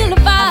feel the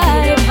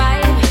vibe.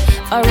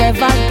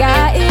 Forever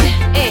guide.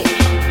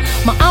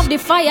 My have the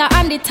fire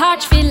and the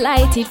torch feel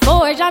lighted.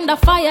 Forge under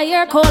fire,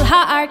 your cold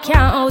heart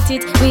can't out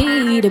it.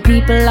 We the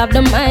people of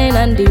the mind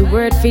and the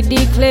word fi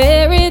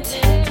declare it.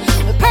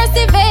 We're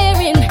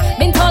persevering.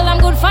 Been told I'm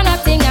good for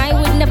nothing. I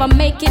would never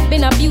make it.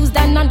 Been abused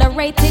and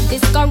underrated,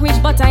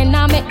 discouraged, but I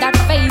now make that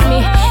phase me.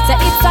 So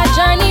it's a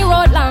journey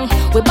road long.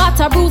 We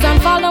batter, bruise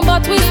and fall down,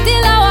 but we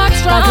still a walk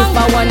strong. 'Cause if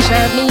I want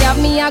serve me, have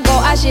me, I go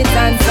ashes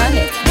and sun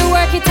it. The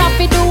work it up,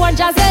 it do one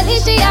Jazzelli,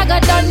 she I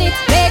got done it.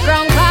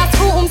 Playground,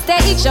 classroom,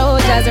 stage show,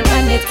 jazz and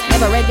run it.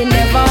 Never ready,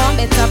 never on,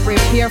 better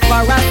prepare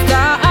for a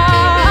storm.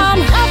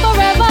 I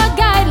forever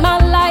guide my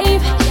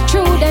life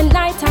through the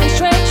night and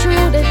straight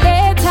through the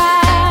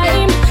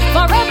daytime.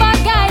 Forever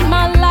guide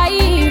my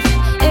life,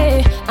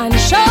 and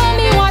show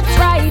me what's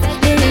right.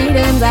 The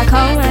rhythms I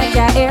come, I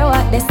can hear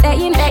what they're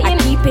saying. I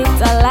keep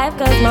it alive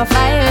 'cause my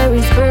fire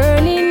is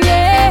burning,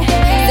 yeah.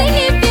 Sing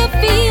if you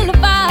feel the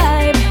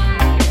vibe.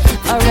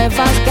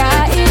 Forever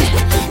guide.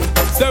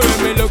 So when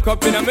me look look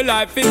up in my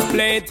life, it's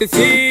plain to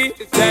see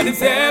that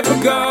it's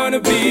ever gonna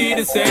be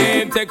the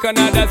same. Take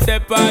another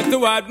step on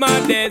toward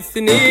my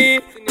destiny,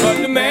 but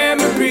the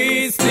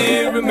memories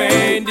still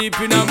remain deep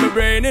in my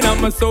brain and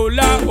on my soul.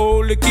 I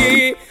hold the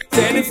key.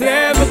 Said it's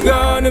never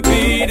gonna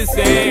be the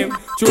same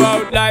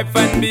throughout life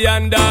and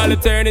beyond all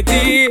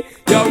eternity.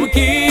 Yo, we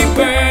keep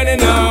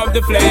burning up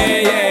the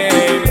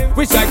flame.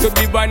 Wish I could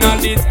be born on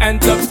this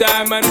end of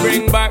time and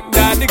bring back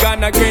that the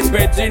Ghana great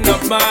virgin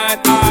of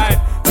mine.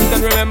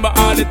 And remember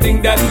all the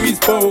things that we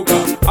spoke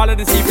of, all of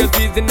the secrets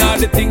and all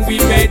the things we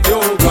made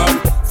joke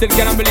of. Still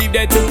cannot believe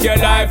they took your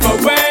life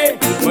away,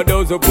 but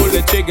those who pull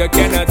the trigger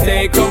cannot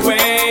take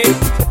away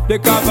the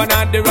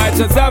covenant the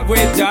righteous have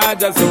with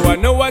Georgia. So I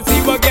know I see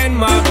again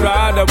my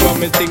brother. What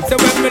me think, so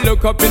when me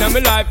look up in my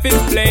life,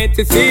 it's plain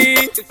to see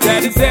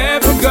that it's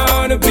ever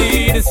gonna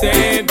be the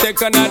same.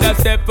 Take another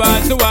step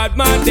on toward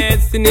my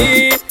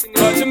destiny,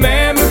 but the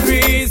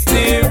memories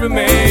still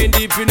remain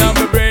deep in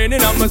my brain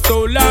and on my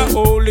soul. I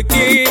hold the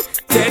key.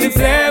 Said it's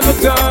never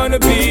gonna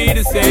be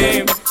the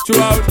same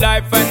throughout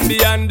life and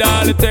beyond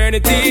all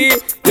eternity.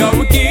 Yo,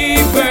 we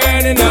keep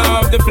burning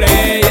up the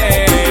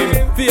flame.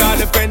 For all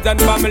the friends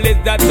and families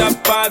that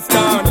have passed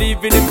on,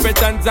 leaving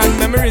impressions and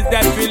memories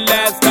that will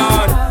last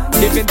on.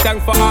 Giving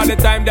thanks for all the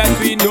time that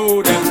we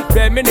know them.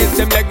 Reminisce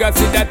them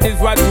legacy, that is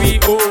what we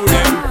owe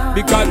them,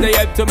 because they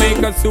help to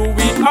make us who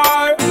we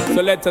are.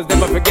 So let us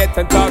never forget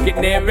and talk it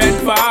near and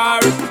far.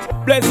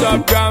 Bless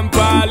up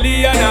Grandpa,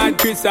 Leon and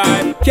Chris,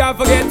 I can't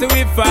forget to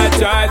if I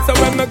try. So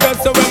when me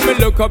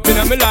look up in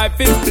my life,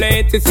 it's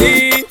plain to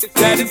see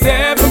that it's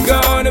ever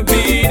gonna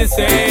be the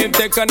same.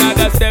 Take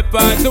another step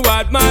on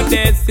toward my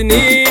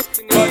destiny,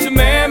 but the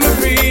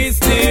memories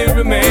still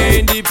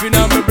remain deep in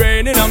my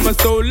brain and on my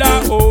soul.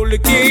 I hold the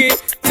key.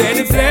 Said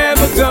it's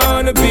never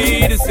gonna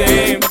be the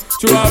same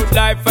throughout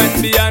life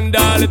and beyond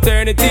all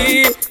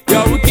eternity.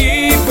 Yo, we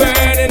keep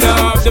burning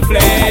up the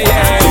flame.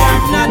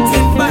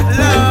 Nothing but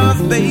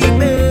love, baby.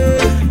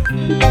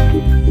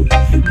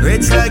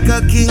 Rich like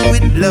a king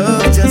with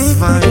love just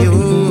for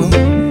you.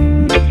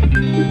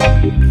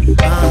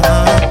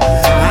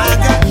 I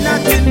got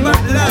nothing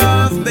but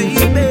love,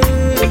 baby.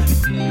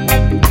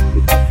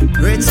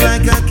 Rich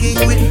like a king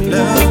with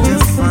love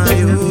just for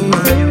you.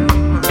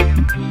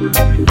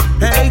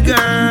 Hey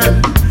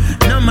girl,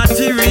 no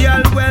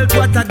material wealth,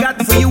 what I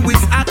got for you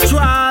is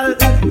actual.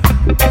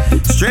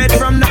 Straight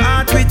from the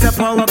heart with the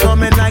power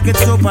coming like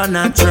it's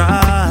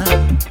supernatural.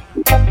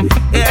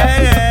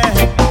 Yeah.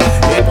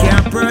 It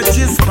can't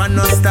purchase for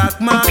no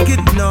stock market,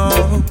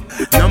 no.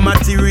 No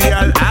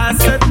material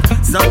asset,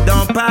 so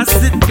don't pass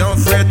it, don't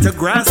fret to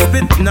grasp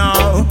it,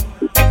 no.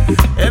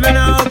 Hear me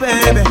now,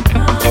 baby.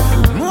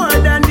 More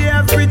than the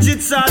average,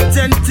 it's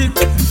authentic,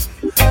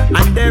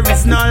 and there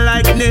is no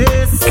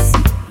likeness.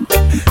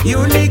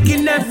 Unique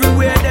in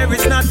everywhere, there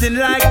is nothing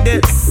like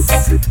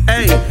this.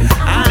 Hey,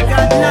 I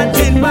got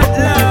nothing but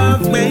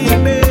love,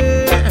 baby.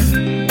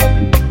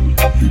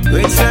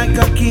 Rich like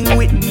a king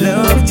with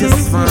love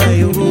just for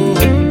you.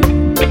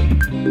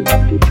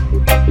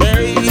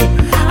 Hey,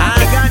 I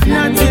got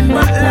nothing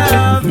but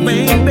love,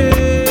 baby.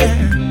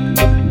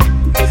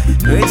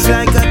 Rich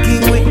like a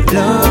king with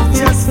love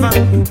just for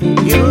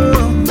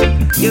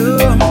you.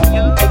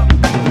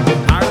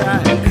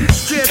 Alright,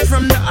 straight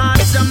from the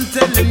heart, I'm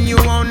telling you,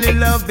 only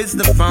love is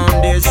the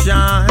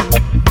foundation.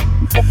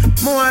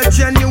 More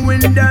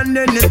genuine than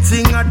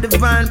anything, a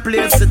divine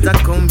place that I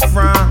come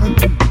from.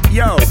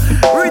 Yo,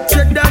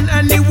 richer than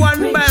any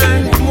one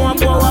bank, more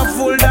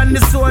powerful than the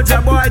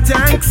soldier boy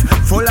tanks.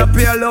 Full of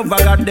pure love,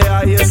 I got the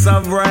highest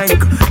of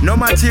rank. No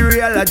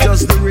material, I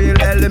just the real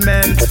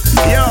element.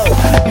 Yo,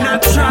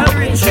 natural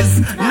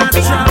riches,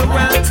 natural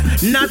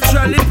wealth,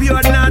 naturally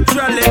pure,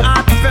 naturally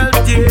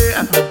heartfelt,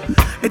 yeah.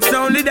 It's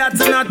only that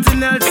and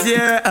nothing else,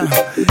 yeah.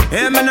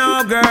 Hear me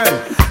now, girl.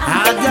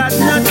 I got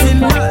nothing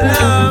but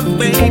love,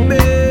 baby.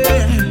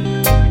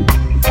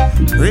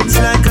 Rich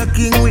like a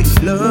king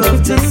with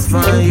love just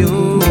for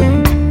you.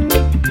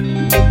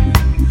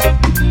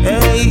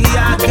 Hey,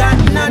 I got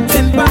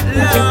nothing but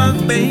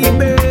love,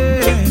 baby.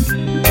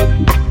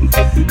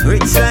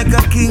 Rich like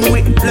a king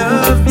with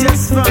love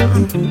just for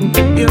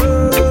you.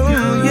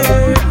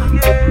 Yeah,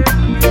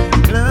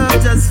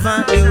 love just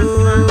for you.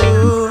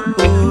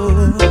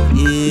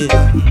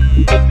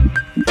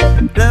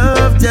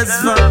 Love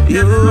just for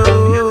you.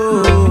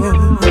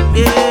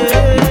 Yeah.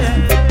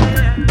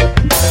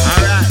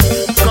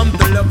 Alright, come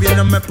to love, you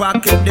know me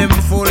pocket them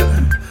full.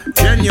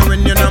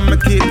 Genuine, you know me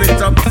keep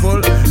it up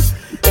full.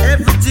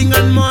 Everything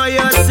and more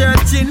you're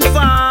searching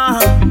for.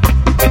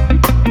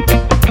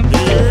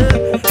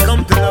 Yeah,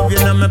 come to love, you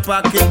know me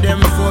pocket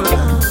them full.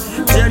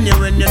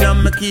 Genuine, you know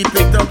me keep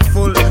it up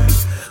full.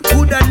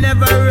 Coulda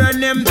never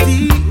run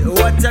empty.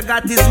 What I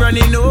got is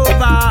running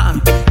over.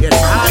 Yes,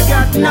 I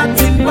got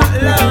nothing but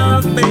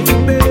love,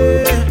 baby.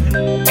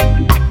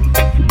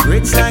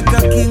 Rich like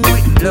a king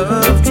with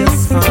love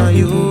just for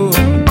you.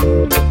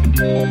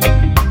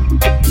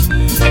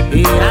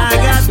 Yeah, I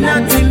got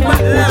nothing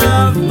but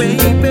love,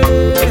 baby.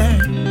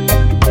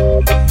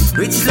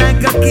 Rich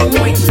like a king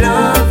with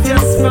love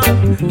just for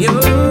you.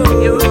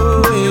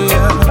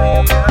 Yeah.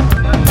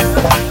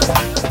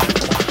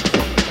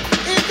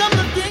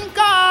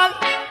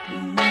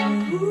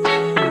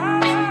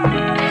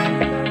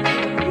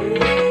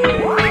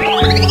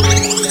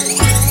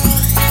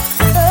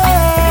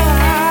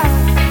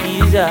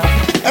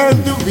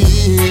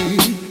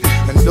 weak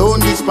and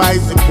don't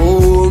despise the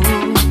poor.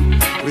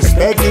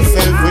 Respect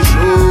yourself for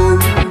sure,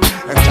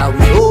 and I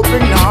will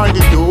open all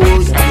the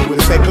doors and you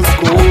will settle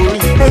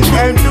scores. And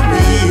help the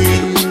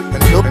weak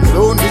and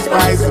don't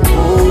despise the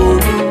poor.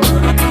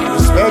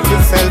 Respect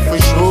yourself for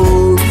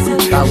sure,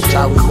 and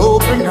I will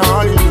open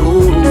all the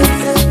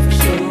doors.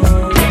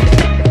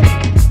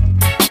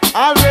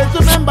 Always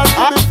remember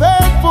to be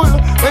faithful.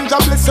 When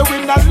God bless you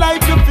in that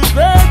life, you be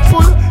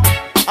grateful.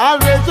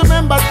 Always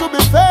remember to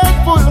be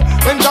faithful.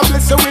 When God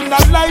bless you in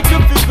that life, you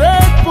be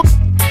grateful.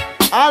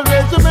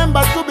 Always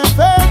remember to be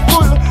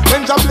faithful.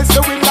 When God bless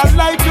you in that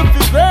life, you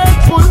be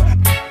grateful.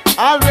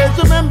 Always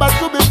remember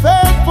to be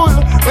faithful.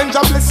 When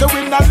God bless you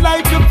in that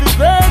life, you be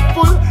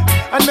grateful.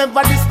 And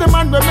never diss the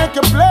man will make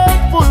you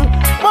playful.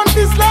 But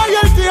this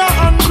loyalty are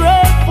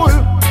ungrateful.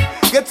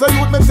 Get so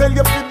youth me tell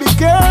you to be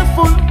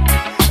careful.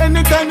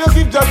 Anytime you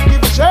give, just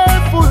give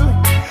cheerful.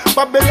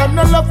 Babylon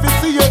no love to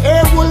see your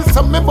air wool.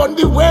 Some me burn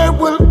the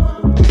werewolf.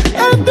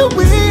 And the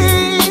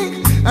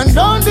weak, and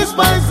don't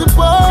despise the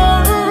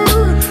poor.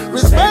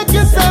 Respect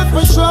yourself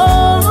for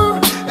sure.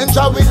 And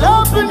Jah will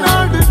open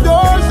all the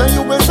doors, and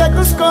you will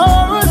settle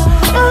scores.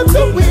 And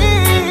the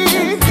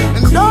weak,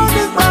 and don't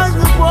despise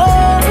the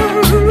poor.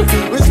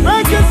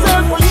 Respect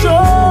yourself for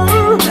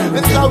sure.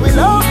 And Jah will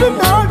open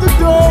all the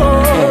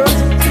doors.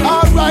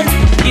 Alright.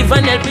 Give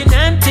an helping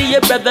hand to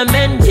your brother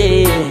man,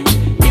 yeah.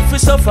 If we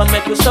suffer,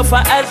 make we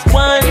suffer as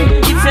one.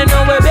 If you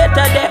know we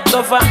better, they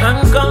go for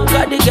and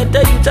conquer. They get the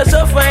youth to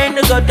suffer and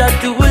they got that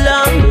too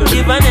long.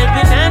 Give an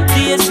helping hand to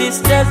your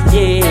sisters,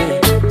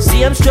 yeah.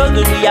 See them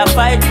struggle, we are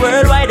fight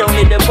worldwide.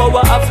 Only the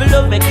power of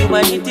love make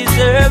humanity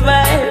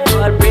survive.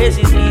 God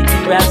praises be to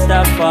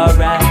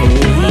Rastafari.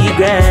 He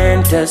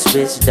grant us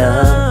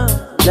wisdom,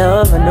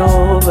 love and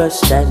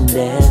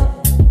understanding.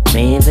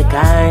 May the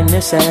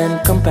kindness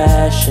and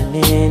compassion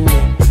in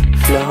it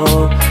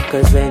flow.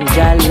 Cause when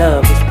Jah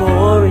love is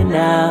pouring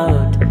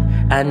out,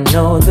 I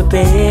know the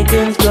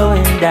pagans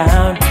going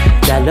down.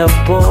 Jah love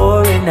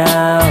pouring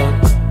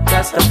out,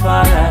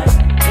 Rastafari.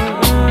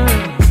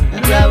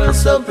 And I will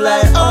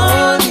supply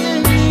all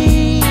you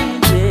need,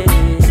 yeah.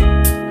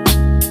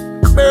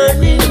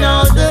 Burning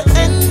all the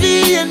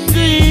envy and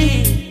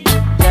greed.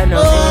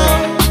 Oh,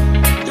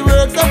 the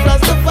works of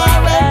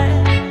Rastafari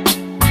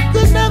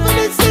could never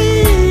deceive.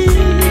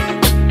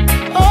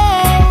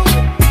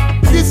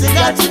 You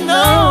got to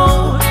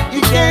know, you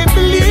can't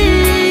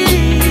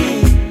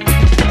believe.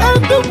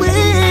 And the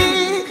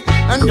weak,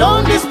 and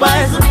don't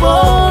despise the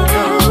poor.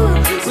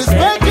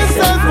 Respect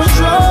yourself for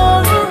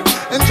sure.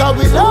 And Jah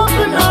will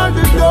open all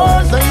the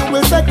doors, and you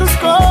will settle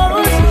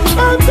scores.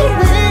 And the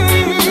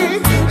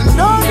weak, and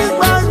don't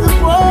despise the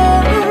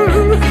poor.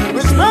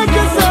 Respect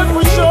yourself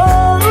for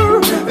sure.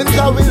 And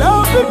Jah will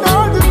open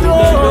all the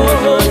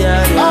doors.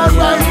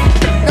 Alright.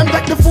 Them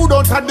take the food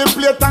out of the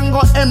plate and go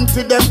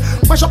empty them.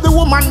 Mash up the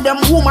woman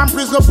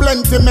please no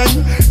plenty men.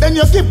 Then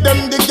you give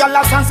them the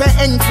galas and say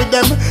end for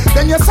them.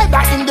 Then you say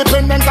that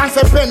independent and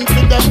say pen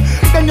for them.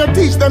 Then you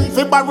teach them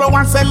to borrow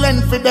and say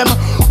lend for them.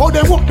 Oh,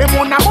 they work them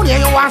on the money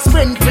you want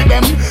spend for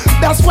them.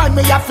 That's why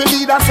me have to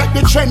lead and set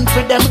the trend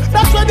for them.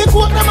 That's why they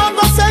quote them and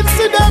go send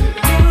to them.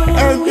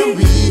 Help the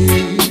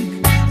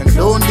weak and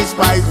don't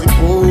despise the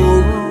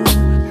poor.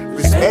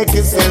 Respect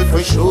yourself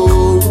for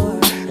sure.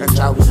 And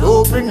I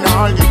will open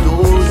all the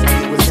doors,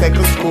 and you will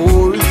settle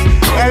scores.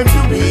 Help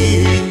the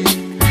weak,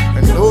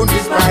 and don't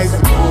despise the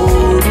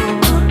poor.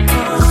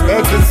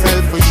 Respect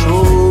yourself for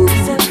sure.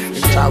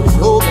 And I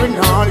will open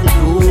all the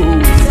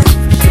doors.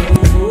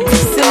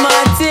 See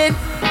Martin,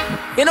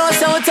 you know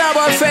so we talk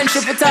about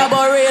friendship, we talk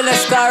about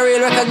realness, cause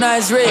real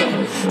recognize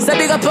real. So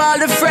big up all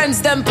the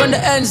friends, them on the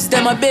ends,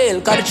 them a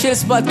bail. Cause the chill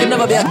spot can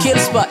never be a kill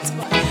spot.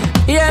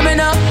 Hear me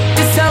now,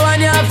 this a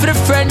one you have for the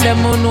friend, them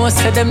who know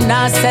say them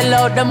not sell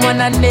out, them one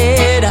a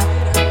need.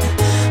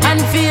 And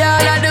for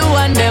all of the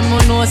one, them who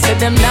know say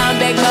them not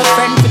beg no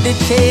friend for the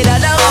cheddar.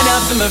 That one you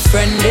have for my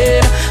friend,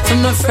 them, for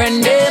my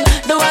friend, them.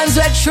 The ones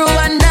who are true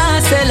and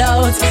not sell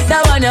out.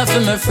 That one you have for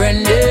my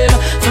friend, them,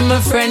 for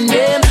my friend,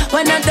 them.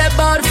 When not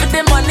about for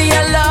the money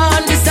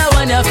alone. This a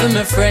one you have for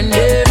my friend,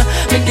 them,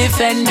 me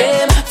defend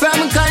them.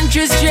 From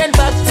country straight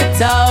back to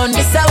town.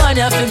 This a one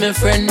you have for my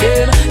friend,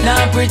 them,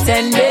 not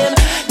pretend them.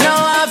 Now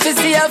I feel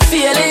see a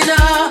feeling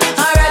now.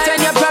 Alright,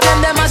 when your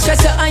problem them a stress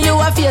you and you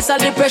a face all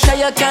the pressure,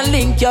 you can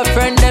link your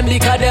friend them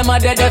because them a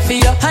dead for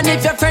you. And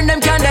if your friend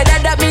them can't dead,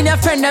 that mean your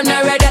friend them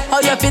not ready.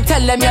 How you feel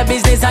tell them your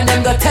business and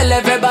then go tell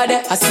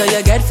everybody. I saw you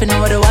get for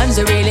know the ones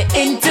who really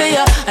into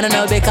you. And I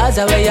know because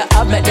of where you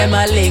have met them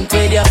a link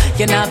with you.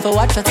 You not for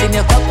watch what's in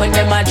your cup when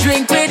them a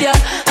drink with you.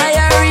 And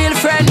your real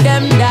friend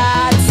them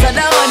that. So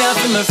that one you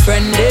for my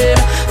friend them,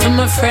 for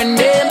my friend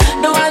them.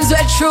 The ones who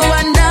are true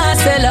and not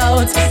sell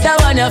out. That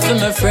one you for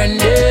my friend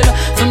them,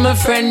 for my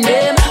friend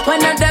them.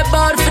 When not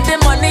about for the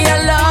money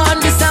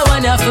alone. This a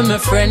one you for my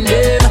friend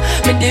them,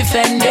 me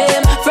defend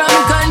them. From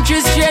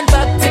country straight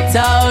back to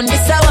town.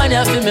 This a one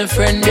you for my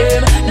friend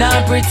them,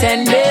 not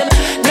pretend them.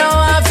 Now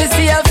I feel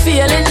see a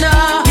feeling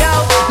now. Yo,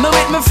 me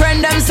with my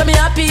friend them so me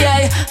happy,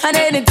 yeah. And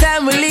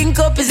anytime we link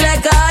up, it's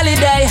like a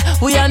holiday.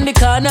 We on the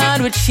corner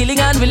and we chilling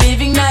and we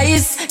living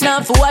nice.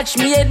 Now for watch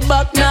me head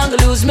back, now go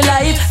lose my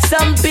life.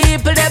 Some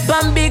people they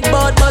on big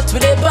boat, but we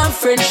they on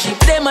friendship.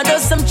 Them a do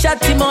some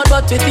chatty mode,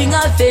 but we think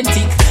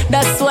authentic.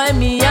 That's why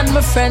me and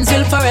my friends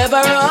will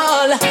forever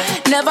roll.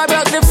 Never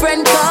broke the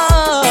friend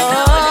code.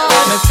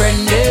 My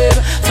friend them,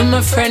 for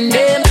my friend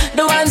them.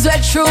 The ones who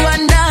are true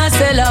and not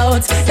sell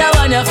out. That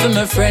one for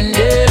my friend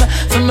them,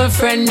 for my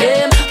friend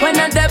them. When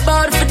I'm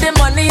about for the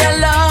money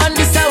alone.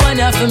 This I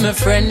one for my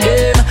friend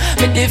them.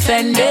 Me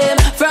defend them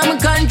from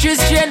country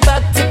straight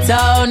back to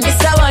town. This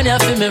I one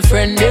for my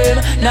friend them.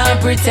 Now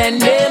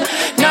pretend them.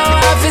 Now I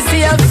have to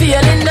see a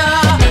feeling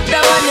now.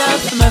 That one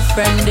for my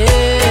friend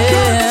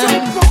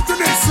them.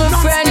 My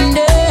friend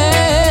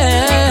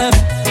them.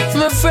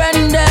 My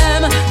friend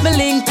them. Me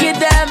link it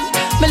them.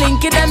 Me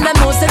link it them. Them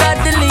know say that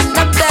the link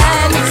not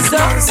bad. So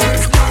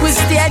we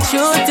stay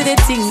true to the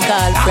thing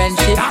called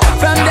friendship.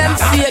 From them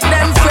fake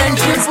them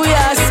friendships we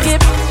are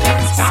skip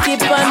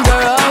and go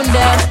round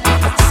them.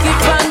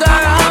 Skip and go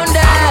round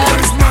them.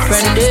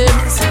 Friend them,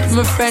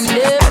 my friend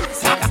them.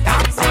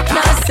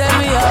 Now send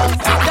me up.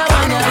 That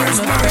one is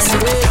my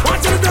friend them.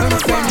 My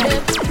friend them.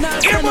 Now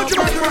send me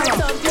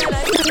up.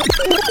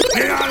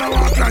 They all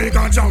walk like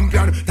a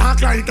champion,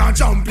 talk like a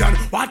champion.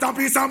 What a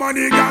piece of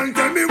money, girl.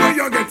 Tell me where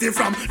you get it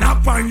from.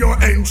 Knock on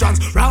your entrance,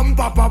 ram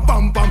pa pa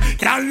pam pam.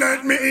 Can't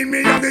let me in,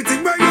 me have the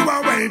thing where you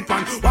are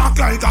waiting. Walk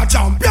like a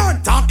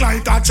champion, talk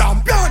like a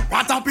champion.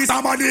 What a piece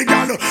of money,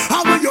 girl.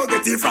 How will you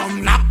get it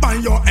from? Knock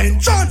on your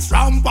entrance,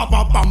 ram pa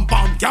pa pam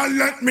pam. Can't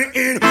let me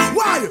in.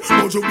 Why?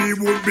 But you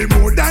would be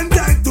more than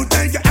that to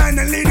take your hand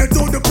and lead you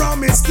to the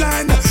promised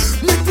land.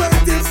 Me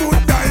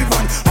 20-foot dive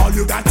on. All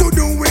you got to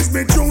do is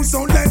be true,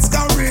 so let's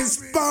go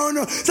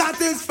respond.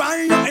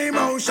 Satisfy your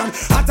emotion.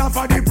 Hotter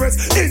for the press,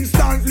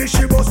 instantly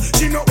she bust.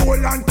 She no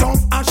old and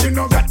tough and she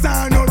no got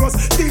time no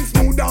rust. Things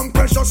smooth and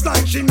precious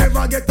like she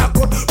never get a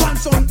cut.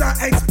 Once on to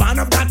expand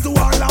up that to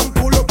all and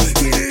pull up.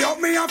 Giddy up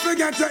me I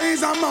forget you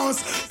is a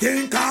mouse.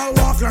 Think I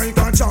walk like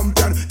a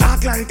champion,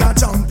 talk like a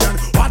champion.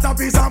 What a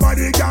piece of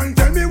body can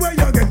tell me where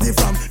you get it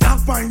from.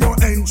 Knock on your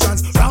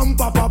entrance, ram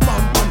pa pa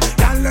pam pam.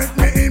 Can't let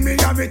me in me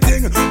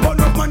everything. But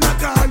up on a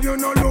call you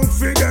no look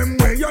for them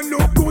way. You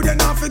look good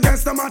enough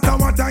against no matter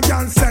what I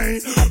can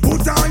say.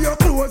 Put on your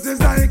clothes is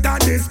like a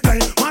display.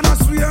 Man I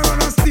swear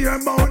and I steer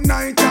about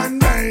night and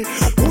day.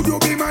 Would you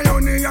be my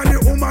honey and the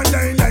woman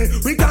lay lay?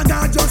 We can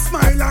just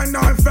smile on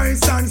her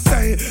face and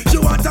say she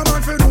want a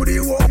man for do the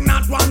work,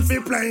 not one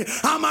for play.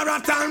 I'm a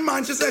rattan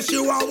man, she says she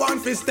want one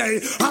for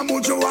stay. And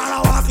would you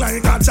wanna walk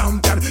like a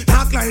champion,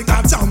 talk like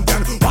a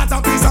champion? What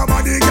a piece of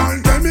body,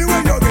 girl, tell me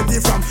where you get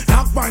it from.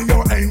 Knock on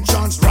your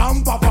entrance,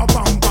 ram pa pa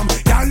pam pam.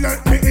 Can't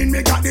let me in,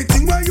 me got the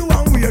thing where you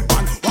want wait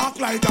man. Walk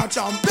like a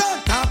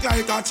champion, talk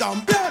like a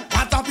champion.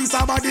 What a piece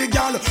of body,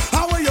 girl,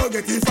 how will you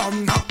get it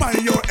from? Knock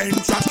on your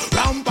entrance,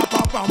 ram pa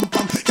pa pam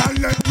pam. Can't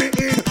let me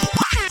in.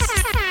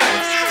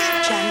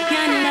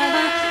 Champion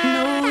lover,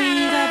 no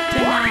he's up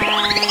tonight.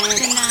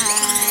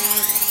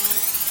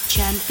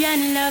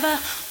 Champion lover,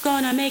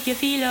 gonna make you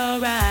feel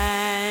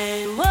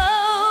alright.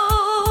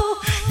 Whoa,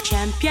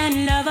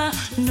 champion lover,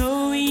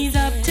 no he's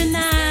up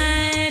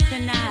tonight.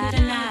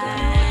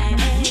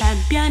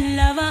 Champion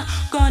lover,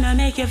 gonna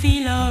make you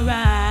feel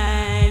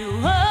alright.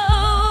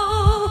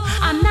 Whoa,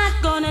 I'm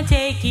not gonna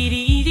take it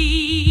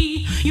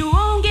easy. You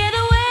won't get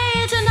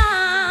away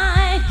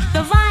tonight.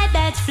 The vibe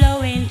that's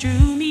flowing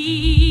through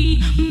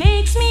me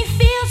makes me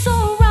feel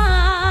so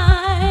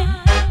right.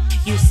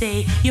 You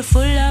say you're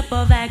full up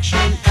of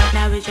action.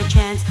 Now is your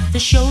chance to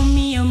show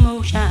me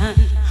emotion.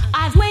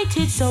 I've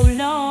waited so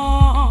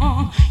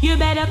long. You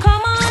better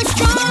come on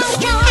strong.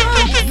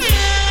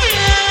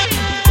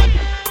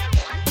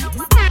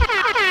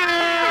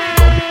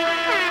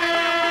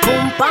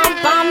 Boom, bam,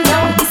 bam, yo,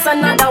 it's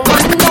another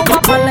one, no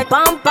apology.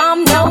 Bam,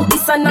 bam, yo,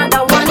 it's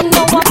another one,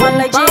 no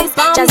apologies.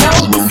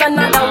 Jazelle, it's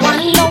another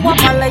one, no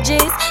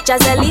apologies.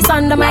 Jazelle's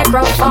on the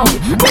microphone.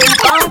 Boom,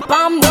 bam,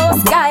 bam, no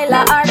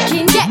Skylar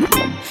Rankin, yeah.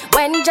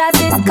 When Jazz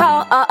is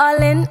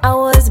calling, I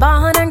was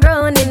born and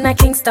grown in a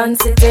Kingston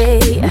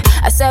city.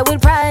 I said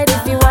with pride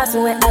if you ask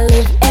me where I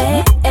live,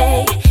 eh,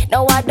 eh.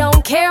 No, I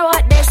don't care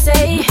what they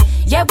say.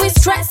 Yeah, we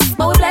stress,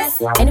 but we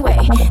bless. Anyway,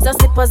 so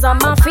slippers on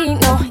my feet,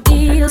 no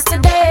heels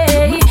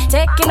today.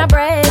 Taking a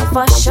break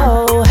for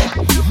sure.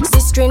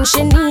 Sister,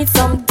 she needs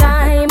some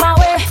time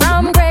away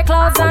from grey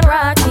clouds and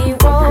rocky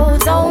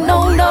roads. Oh,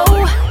 no, no.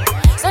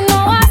 So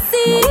now I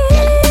see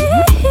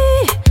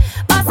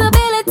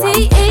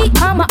possibility.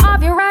 I'ma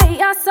have you right,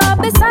 you're so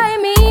beside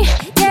me.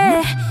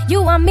 Yeah,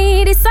 you and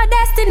me, this our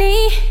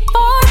destiny.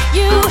 For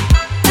you,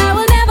 I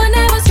will never,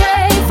 never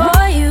stray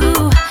for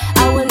you.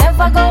 I will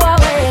never go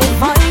away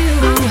for you.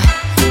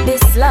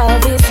 This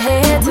love is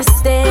here to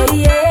stay.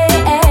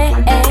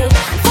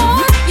 For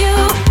you,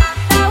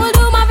 I will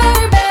do my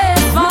very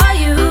best for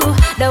you.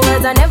 The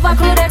words I never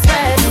could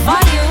express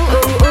for you.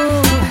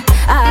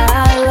 I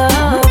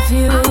love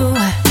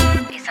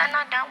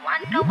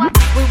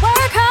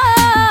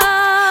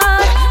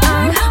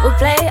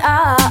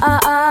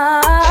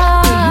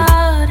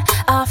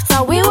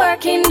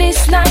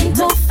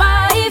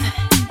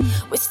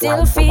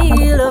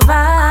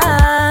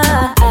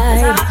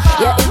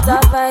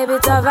vibe,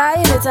 it's a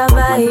vibe, it's a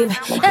vibe.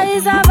 Yeah,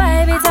 it's a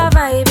vibe, it's a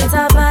vibe, it's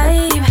a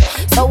vibe.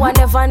 So I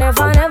never,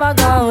 never, never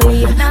gonna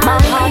leave. My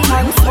heart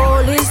and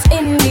soul is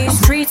in these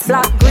streets,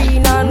 black,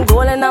 green and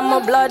gold, and my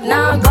blood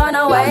now gone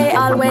away.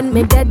 All when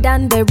me dead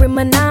and bury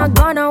me now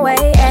gone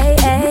away. Hey,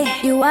 hey.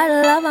 You are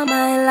the love of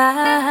my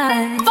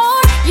life.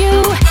 For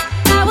you,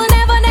 I will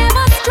never,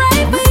 never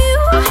stray for you.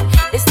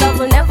 This love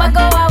will never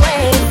go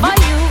away. For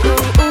you,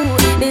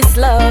 this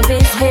love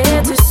is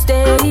here to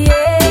stay. For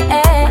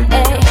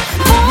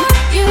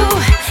you,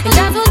 and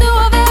God will do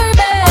our very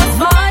best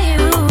for you.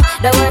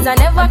 The words I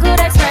never could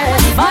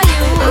express. For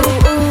you,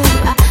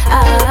 I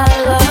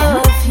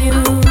love you.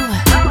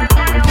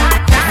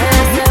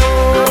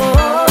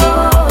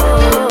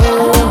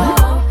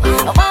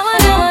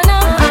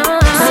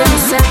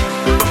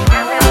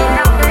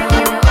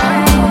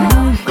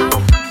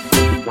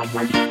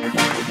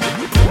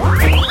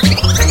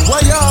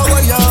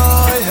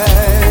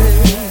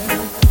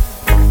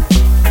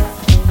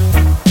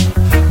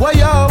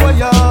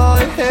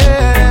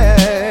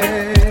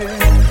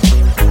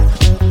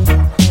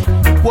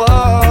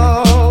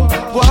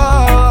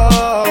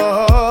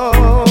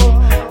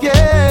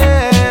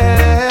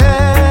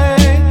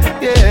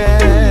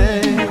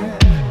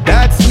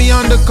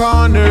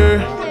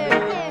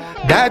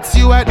 That's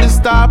you at the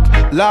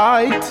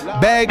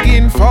stoplight,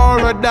 begging for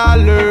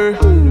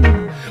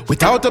 $1.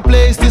 Without a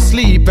place to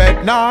sleep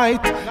at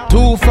night,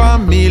 two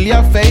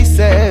familiar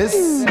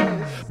faces.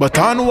 But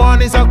on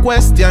one is a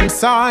question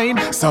sign.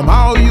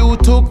 Somehow you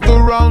took the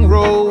wrong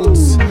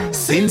roads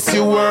since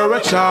you were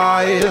a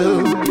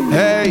child.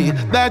 Hey,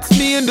 that's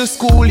me in the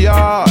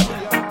schoolyard.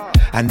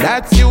 And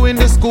that's you in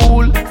the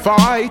school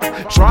fight,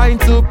 trying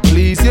to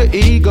please your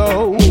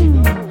ego.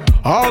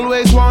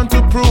 Always want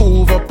to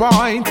prove a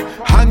point,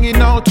 hanging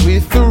out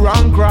with the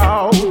wrong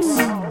crowds.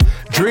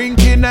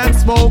 Drinking and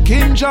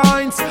smoking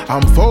joints,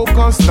 I'm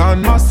focused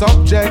on my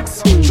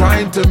subjects,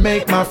 trying to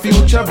make my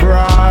future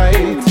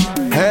bright.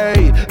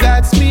 Hey,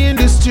 that's me in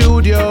the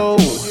studio.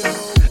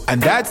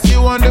 And that's you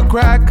on the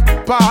crack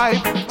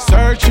pipe,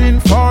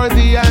 searching for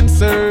the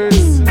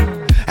answers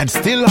and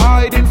still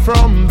hiding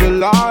from the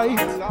light.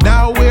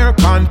 Now we're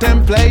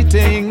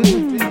contemplating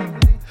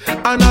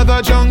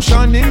another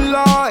junction in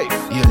life.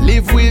 You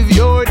live with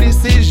your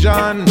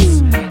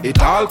decisions.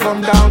 It all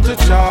comes down to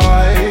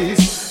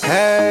choice.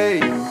 Hey,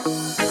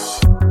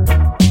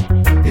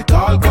 it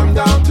all comes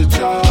down to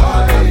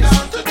choice.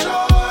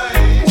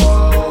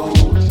 Whoa.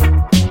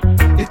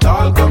 It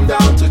all comes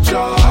down to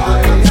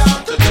choice.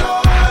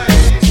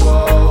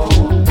 Whoa.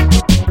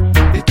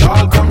 It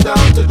all comes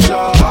down to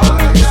choice.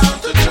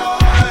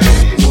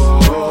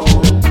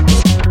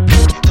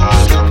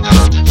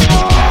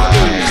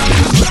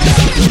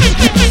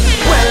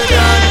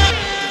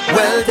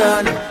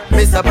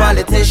 Mr.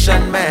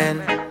 Politician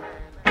man,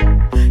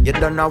 you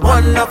done a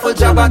wonderful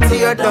job at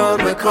tear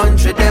down with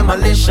country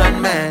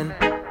demolition man.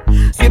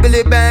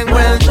 Skibbly bang,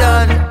 well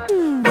done,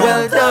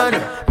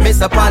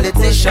 Mr.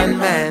 Politician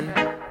man.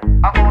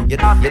 You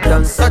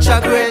done such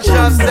a great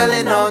job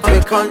selling out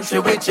with country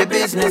with your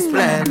business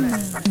plan.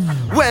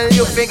 Well,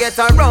 you forget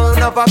a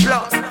round of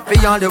applause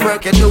for all the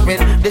work you're doing.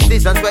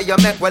 Decisions where you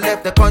make will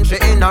left the country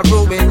in a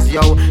ruins,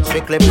 yo.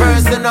 Strictly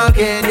personal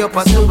gain you're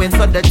pursuing,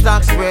 so the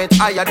tax rate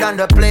higher than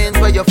the planes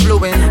where you're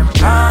fluing.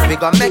 We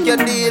gon' make you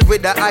deal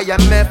with the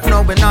IMF,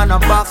 knowing on a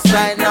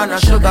backside, none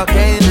of sugar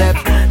cane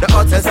left. The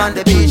hotels and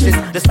the beaches,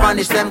 the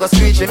Spanish them go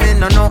screeching. Me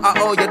no know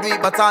how you do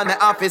it, but all my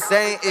office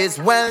say is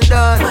well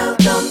done,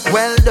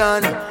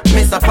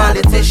 Mr.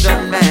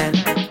 Politician man.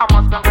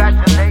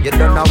 You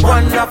done a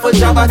wonderful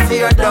job at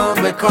tear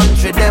down with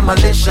country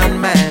demolition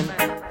man.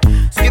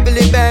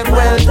 Skibbly bang,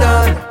 well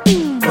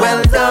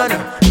done,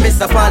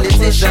 Mr.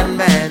 Politician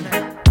man.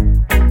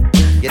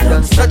 You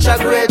done such a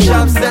great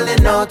job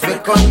selling out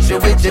with country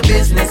with your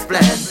business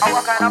plan.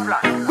 What kind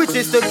of plan? Which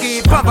is to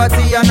keep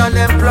poverty and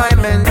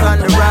unemployment on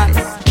the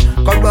rise.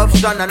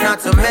 Corruption and not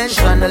to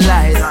mention the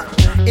lies.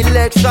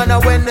 Election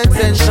are when the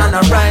tension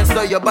arise.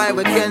 So you buy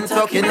with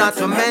Kentucky, not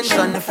to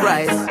mention the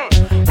fries.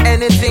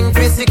 Anything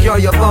to secure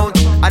your vote,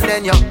 and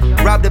then you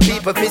rob the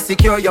people to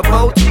secure your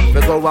boat.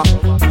 We go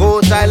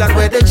Goat Island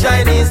where the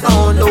Chinese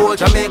own. The whole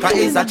Jamaica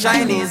is a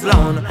Chinese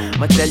loan.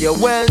 I tell you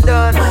well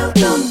done,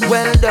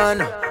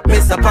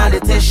 Mr.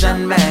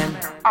 Politician man.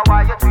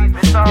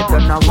 You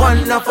done a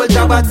wonderful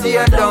job at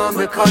tear down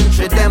with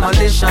country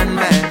demolition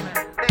man.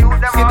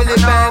 Skibbly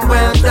bang,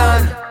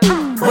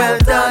 well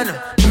done,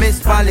 Miss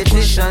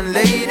Politician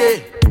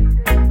lady.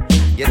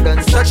 You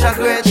done such a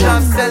great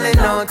job selling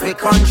out with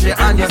country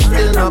and you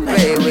still not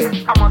pay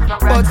with.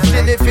 But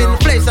still if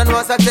inflation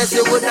was a test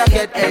you woulda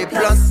get A+.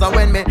 So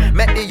when me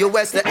met the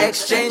US the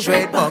exchange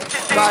rate up,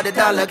 cause the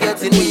dollar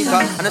getting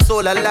weaker and the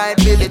solar light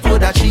bill it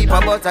woulda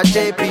cheaper. But a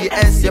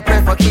JPS you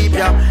prefer keep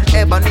your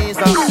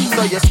Ebenezer.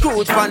 So you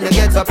Scrooge from the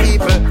ghetto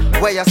people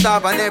where you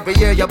starve and every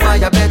year you buy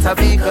a better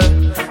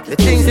vehicle. The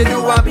things you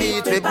do are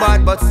beat with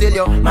bad but still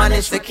you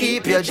manage to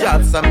keep your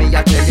job. So me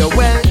I tell you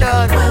well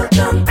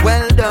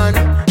done,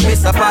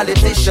 Mr.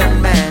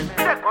 Politician man.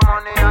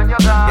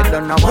 You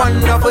done a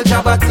wonderful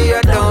job at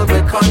tear down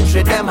with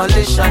country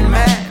demolition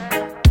man.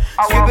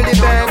 Skibbly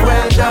bang,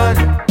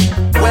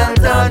 well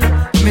done,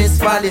 Miss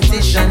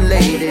Politician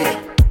Lady.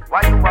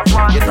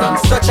 You done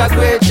such a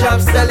great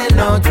job selling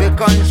out the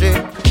country.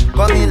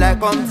 Coming like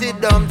Humpty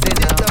Dumpty.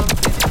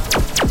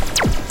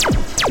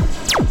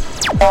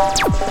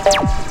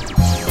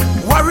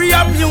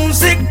 Warrior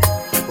music,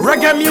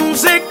 reggae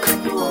music,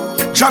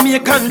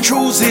 Jamaican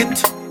choose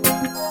it.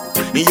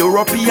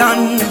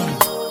 European,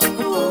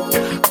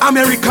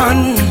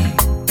 American,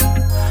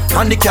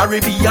 and the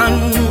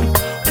Caribbean.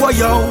 Whoa,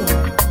 yo.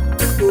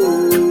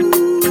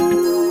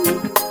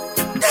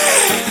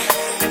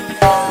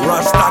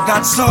 Rasta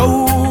got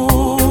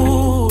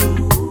soul,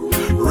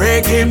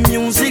 reggae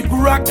music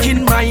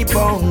rocking my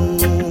bone,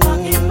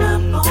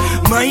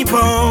 my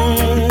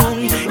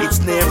bone. It's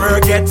never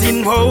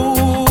getting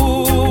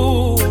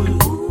old.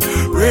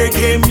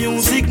 Reggae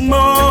music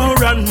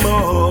more and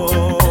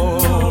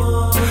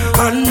more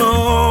and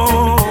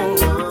more.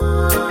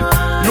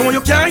 No,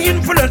 you can't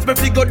influence me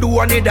if you go do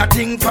another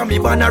thing for me.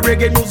 But a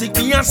reggae music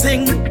me a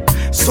sing.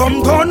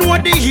 Some don't know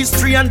the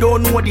history and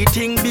don't know the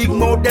thing. Big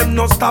mouth them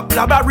no stop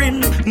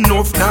blabbering.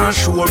 Enough now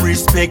show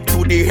respect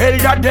to the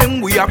elder them.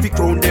 We have to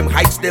crown them,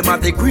 heights them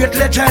as a great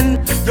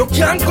legend. You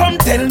can't come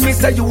tell me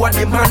say you are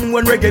the man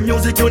when reggae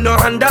music you no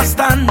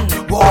understand.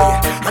 Boy,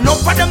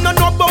 enough of them don't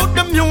know about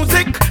the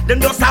music. Them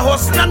just a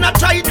hustle and a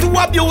try to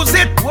abuse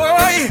it.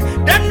 Boy,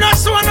 them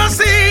just wanna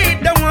see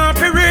it, them want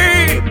to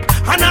reap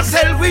and I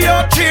sell we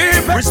out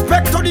cheap.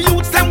 Respect to the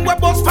youths, them we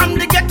bust from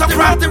the ghetto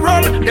across the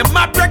road. Them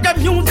mad reggae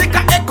music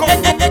a echo.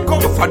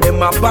 For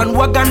them a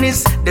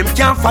bandwagonists, them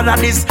can't follow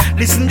this.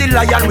 Listen the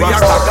lion, we are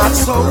got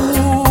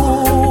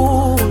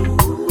soul.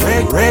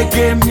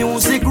 Reggae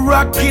music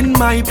rocking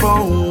my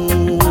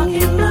bone,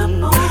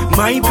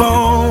 my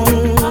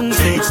bone.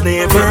 It's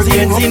never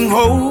getting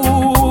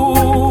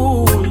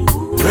old.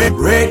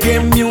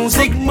 Reggae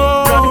music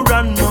more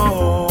and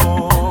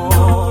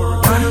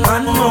more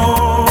and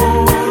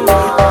more.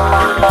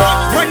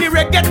 When the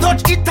reggae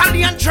touch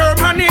Italy and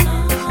Germany,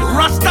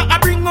 Rasta I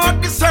bring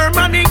out the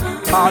ceremony.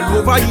 All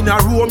over in a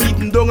room,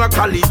 eating down a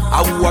Cali.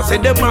 I was say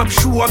them up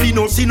sure me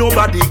no see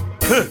nobody.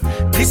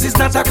 This is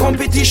not a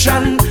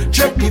competition,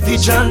 check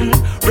division.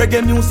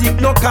 Reggae music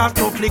no cause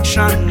no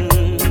friction.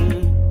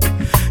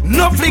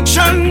 No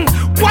friction,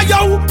 why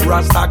yo?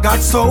 Rasta got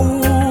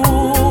soul.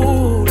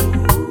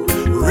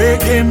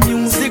 Reggae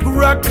music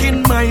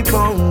rocking my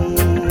bone,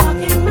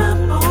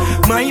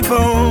 my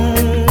bone.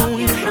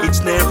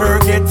 It's never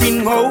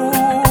getting old.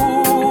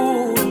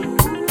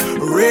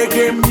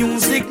 Reggae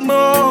music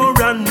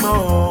more and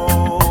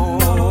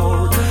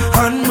more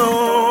and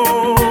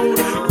more.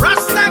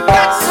 Rasta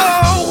got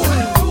soul.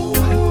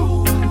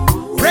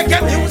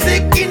 Reggae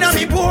music inna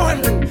me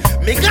bone.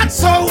 Me got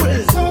soul.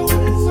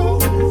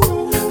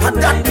 And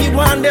that me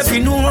want them to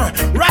know.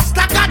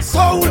 Rasta got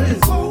soul.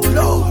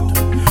 Lord.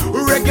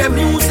 Reggae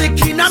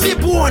music inna me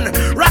bone.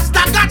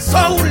 Rasta got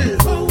soul.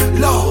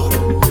 Lord.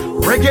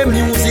 Reggae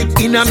music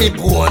inna me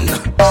bone.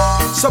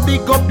 So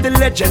big up the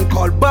legend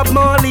called Bob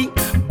Marley.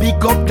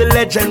 Big up the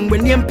legend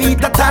when named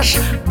Peter Tosh.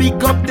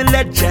 Big up the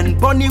legend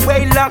Bunny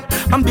Wailer.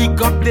 And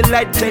big up the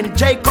legend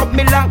Jacob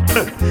Miller.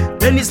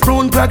 Dennis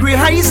Brown, Gregory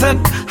Isaac,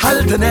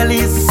 Halton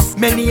Ellis.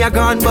 Many are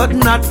gone but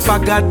not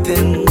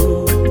forgotten.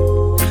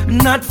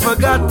 Not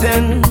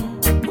forgotten.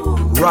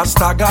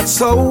 Rasta got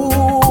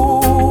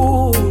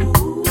soul.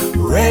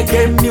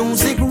 Reggae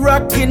music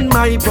rocking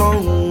my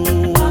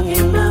bone,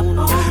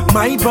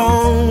 my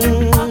bone.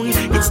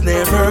 It's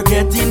never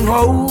getting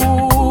old.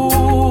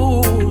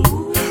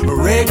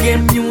 Reggae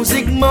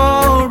music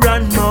more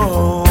and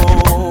more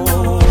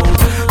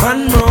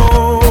and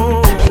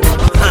more.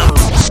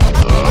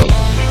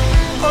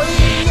 Oh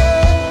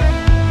yeah,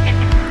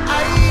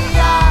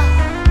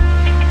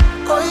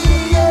 oh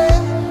yeah.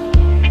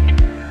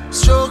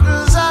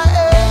 Struggles are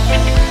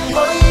end.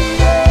 Oh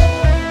yeah,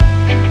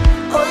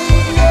 oh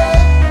yeah,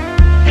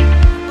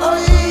 oh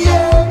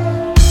yeah.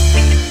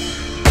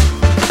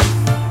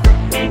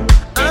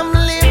 I'm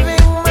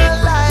living my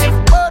life,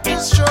 but the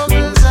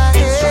struggles are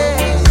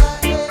end.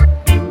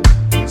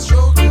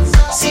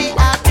 See, I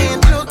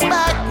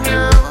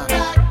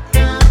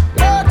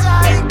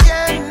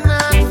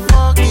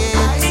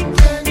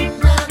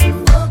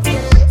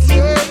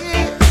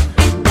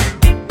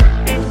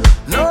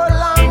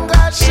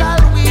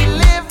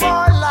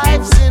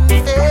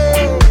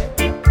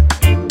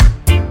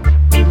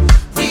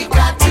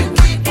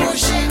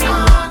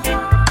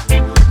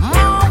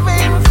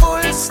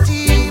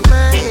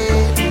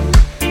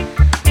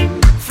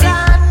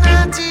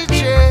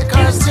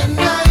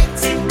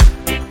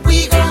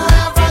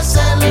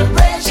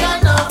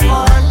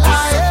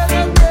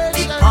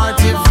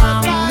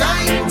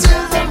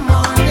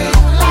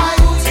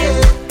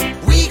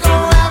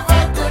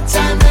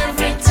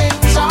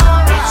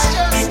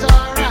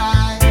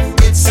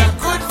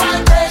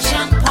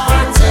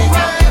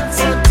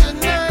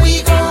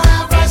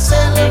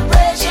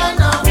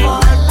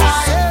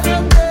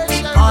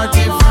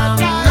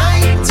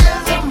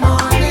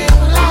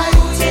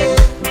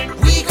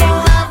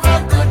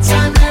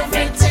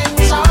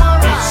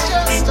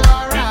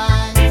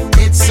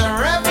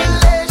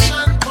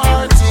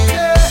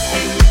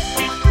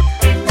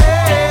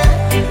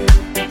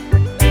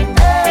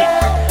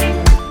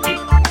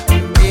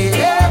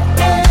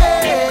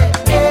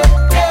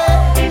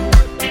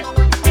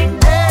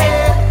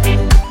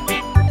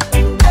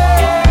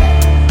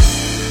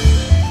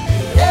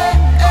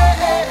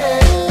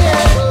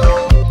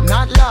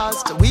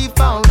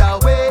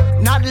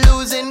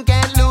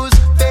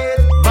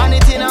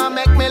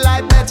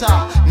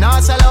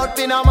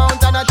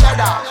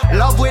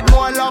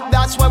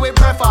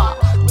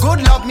Good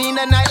love mean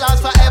a night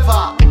lasts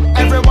forever.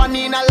 Everyone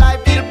in a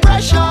life feel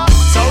pressure,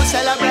 so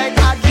celebrate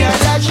at your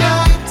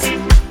leisure.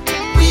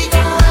 We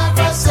gon' have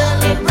a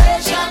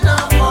celebration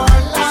of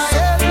our life.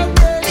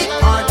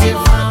 Party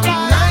from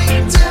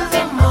night till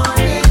the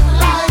morning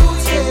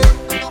light.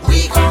 We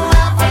gon'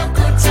 have a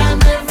good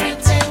time,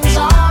 everything's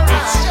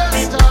alright.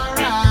 Just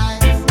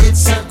alright.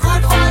 It's a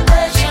good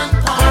vibration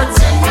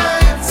party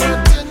night.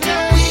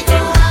 We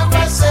gon' have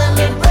a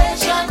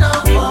celebration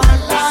of our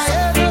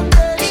life.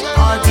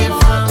 Party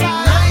from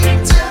night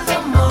till the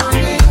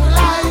morning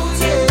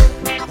light.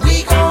 We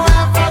gon'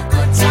 have a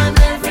good time,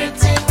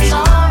 everything's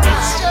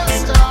alright.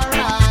 Just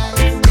alright.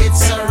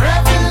 It's a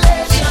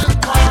revelation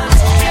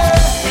party.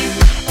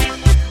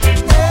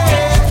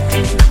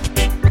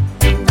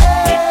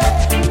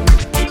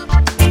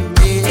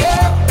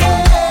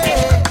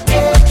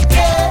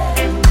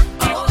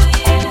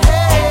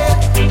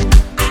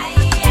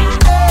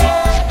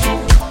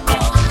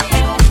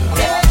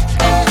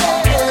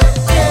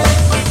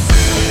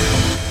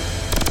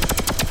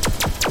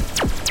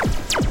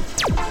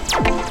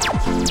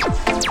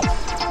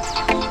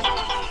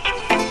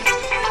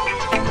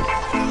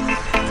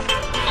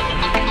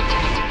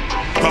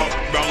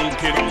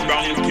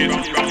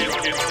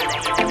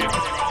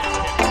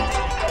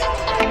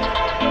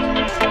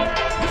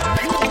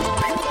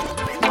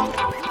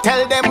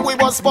 Tell them we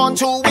was born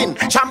to win.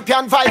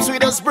 Champion vibes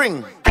with us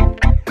bring.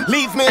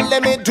 Leave me,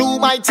 let me do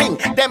my thing.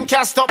 Them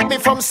can't stop me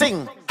from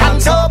sing.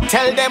 Hands up,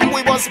 tell them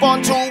we was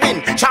born to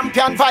win.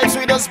 Champion vibes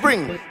with us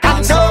bring.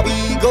 Hands up,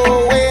 we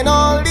going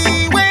all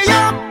the way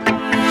up.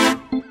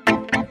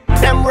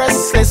 Them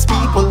restless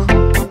people,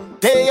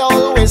 they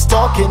always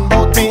talking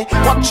about me.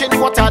 Watching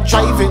what I'm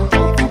driving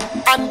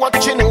and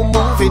watching who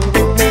moving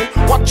with me.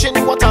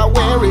 Watching what I'm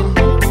wearing,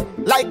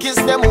 like it's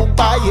them who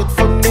buy it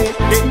for me.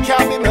 They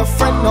can't be my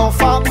friend or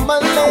family.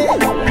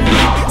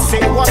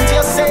 Say what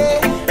you say,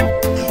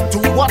 do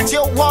what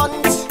you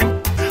want.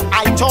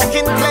 I talk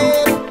in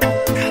plain,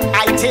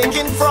 I take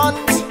in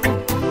front.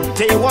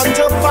 They want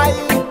to fight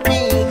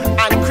me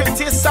and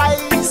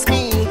criticize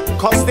me,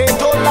 cause they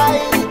don't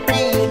like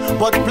me.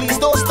 But please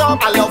don't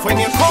stop, I love when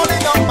you're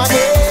calling out my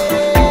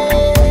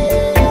name,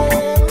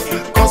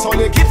 cause all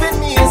you're giving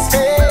me is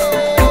fame.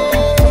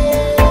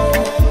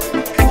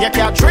 You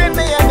can't drain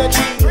me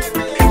energy,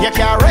 you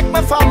can't wreck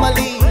my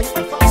family.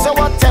 So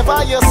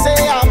whatever you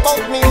say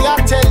about me,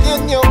 I'm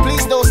telling you,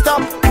 please don't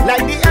stop.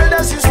 Like the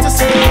elders used to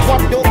say,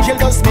 what don't kill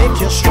us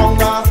make you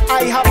stronger.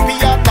 I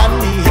happier than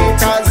the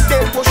haters. They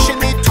pushing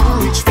me to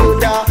reach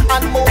further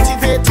and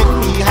motivating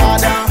me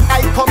harder. I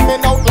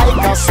coming out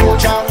like a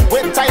soldier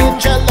with an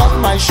angel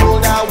on my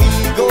shoulder. We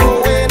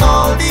going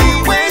all the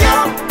way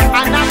up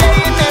and I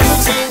ain't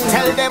everything.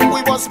 Tell them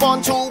we was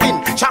born to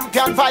win.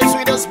 Champion vibes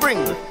with us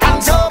bring.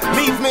 Hands up,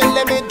 leave me,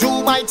 let me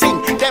do my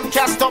thing. Them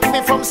can't stop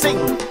me from sing.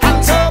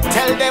 Hands up,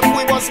 tell them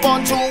we was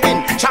born to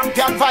win.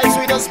 Champion vibes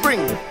with us bring.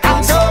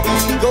 Hands up,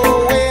 we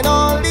going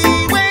all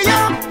the way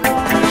up.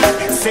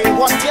 Say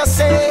what you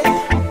say,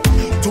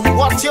 do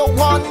what you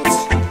want.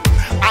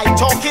 I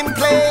talk in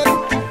plain,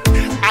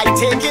 I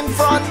take in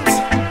front.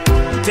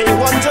 They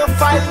want to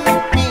fight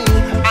me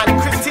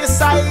and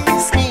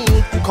criticize me,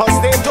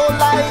 cause they don't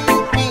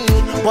like me.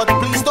 But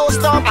please don't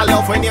stop, I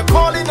love when you're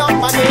calling out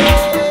my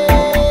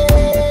name,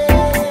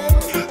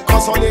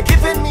 cause all you're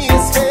giving me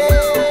is fame.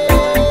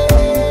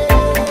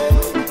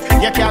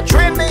 You can't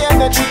drain me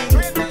energy,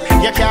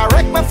 you can't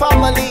wreck my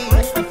family.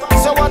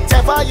 So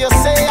whatever you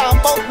say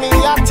about me,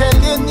 I'm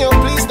telling you,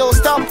 please don't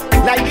stop.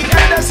 Like the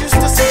elders used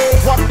to say,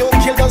 what don't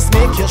kill us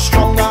make you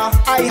stronger.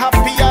 I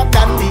happier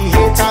than the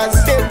haters.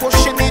 They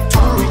pushing me to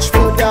reach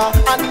further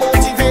and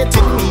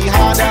motivating me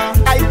harder.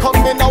 I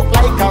coming out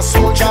like a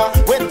soldier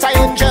with an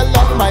angel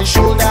on my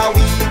shoulder.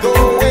 We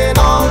going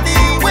all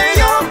the way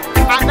up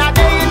and I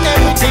ain't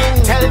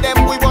everything. Tell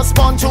them we was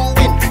born to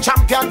win.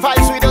 Champion vibe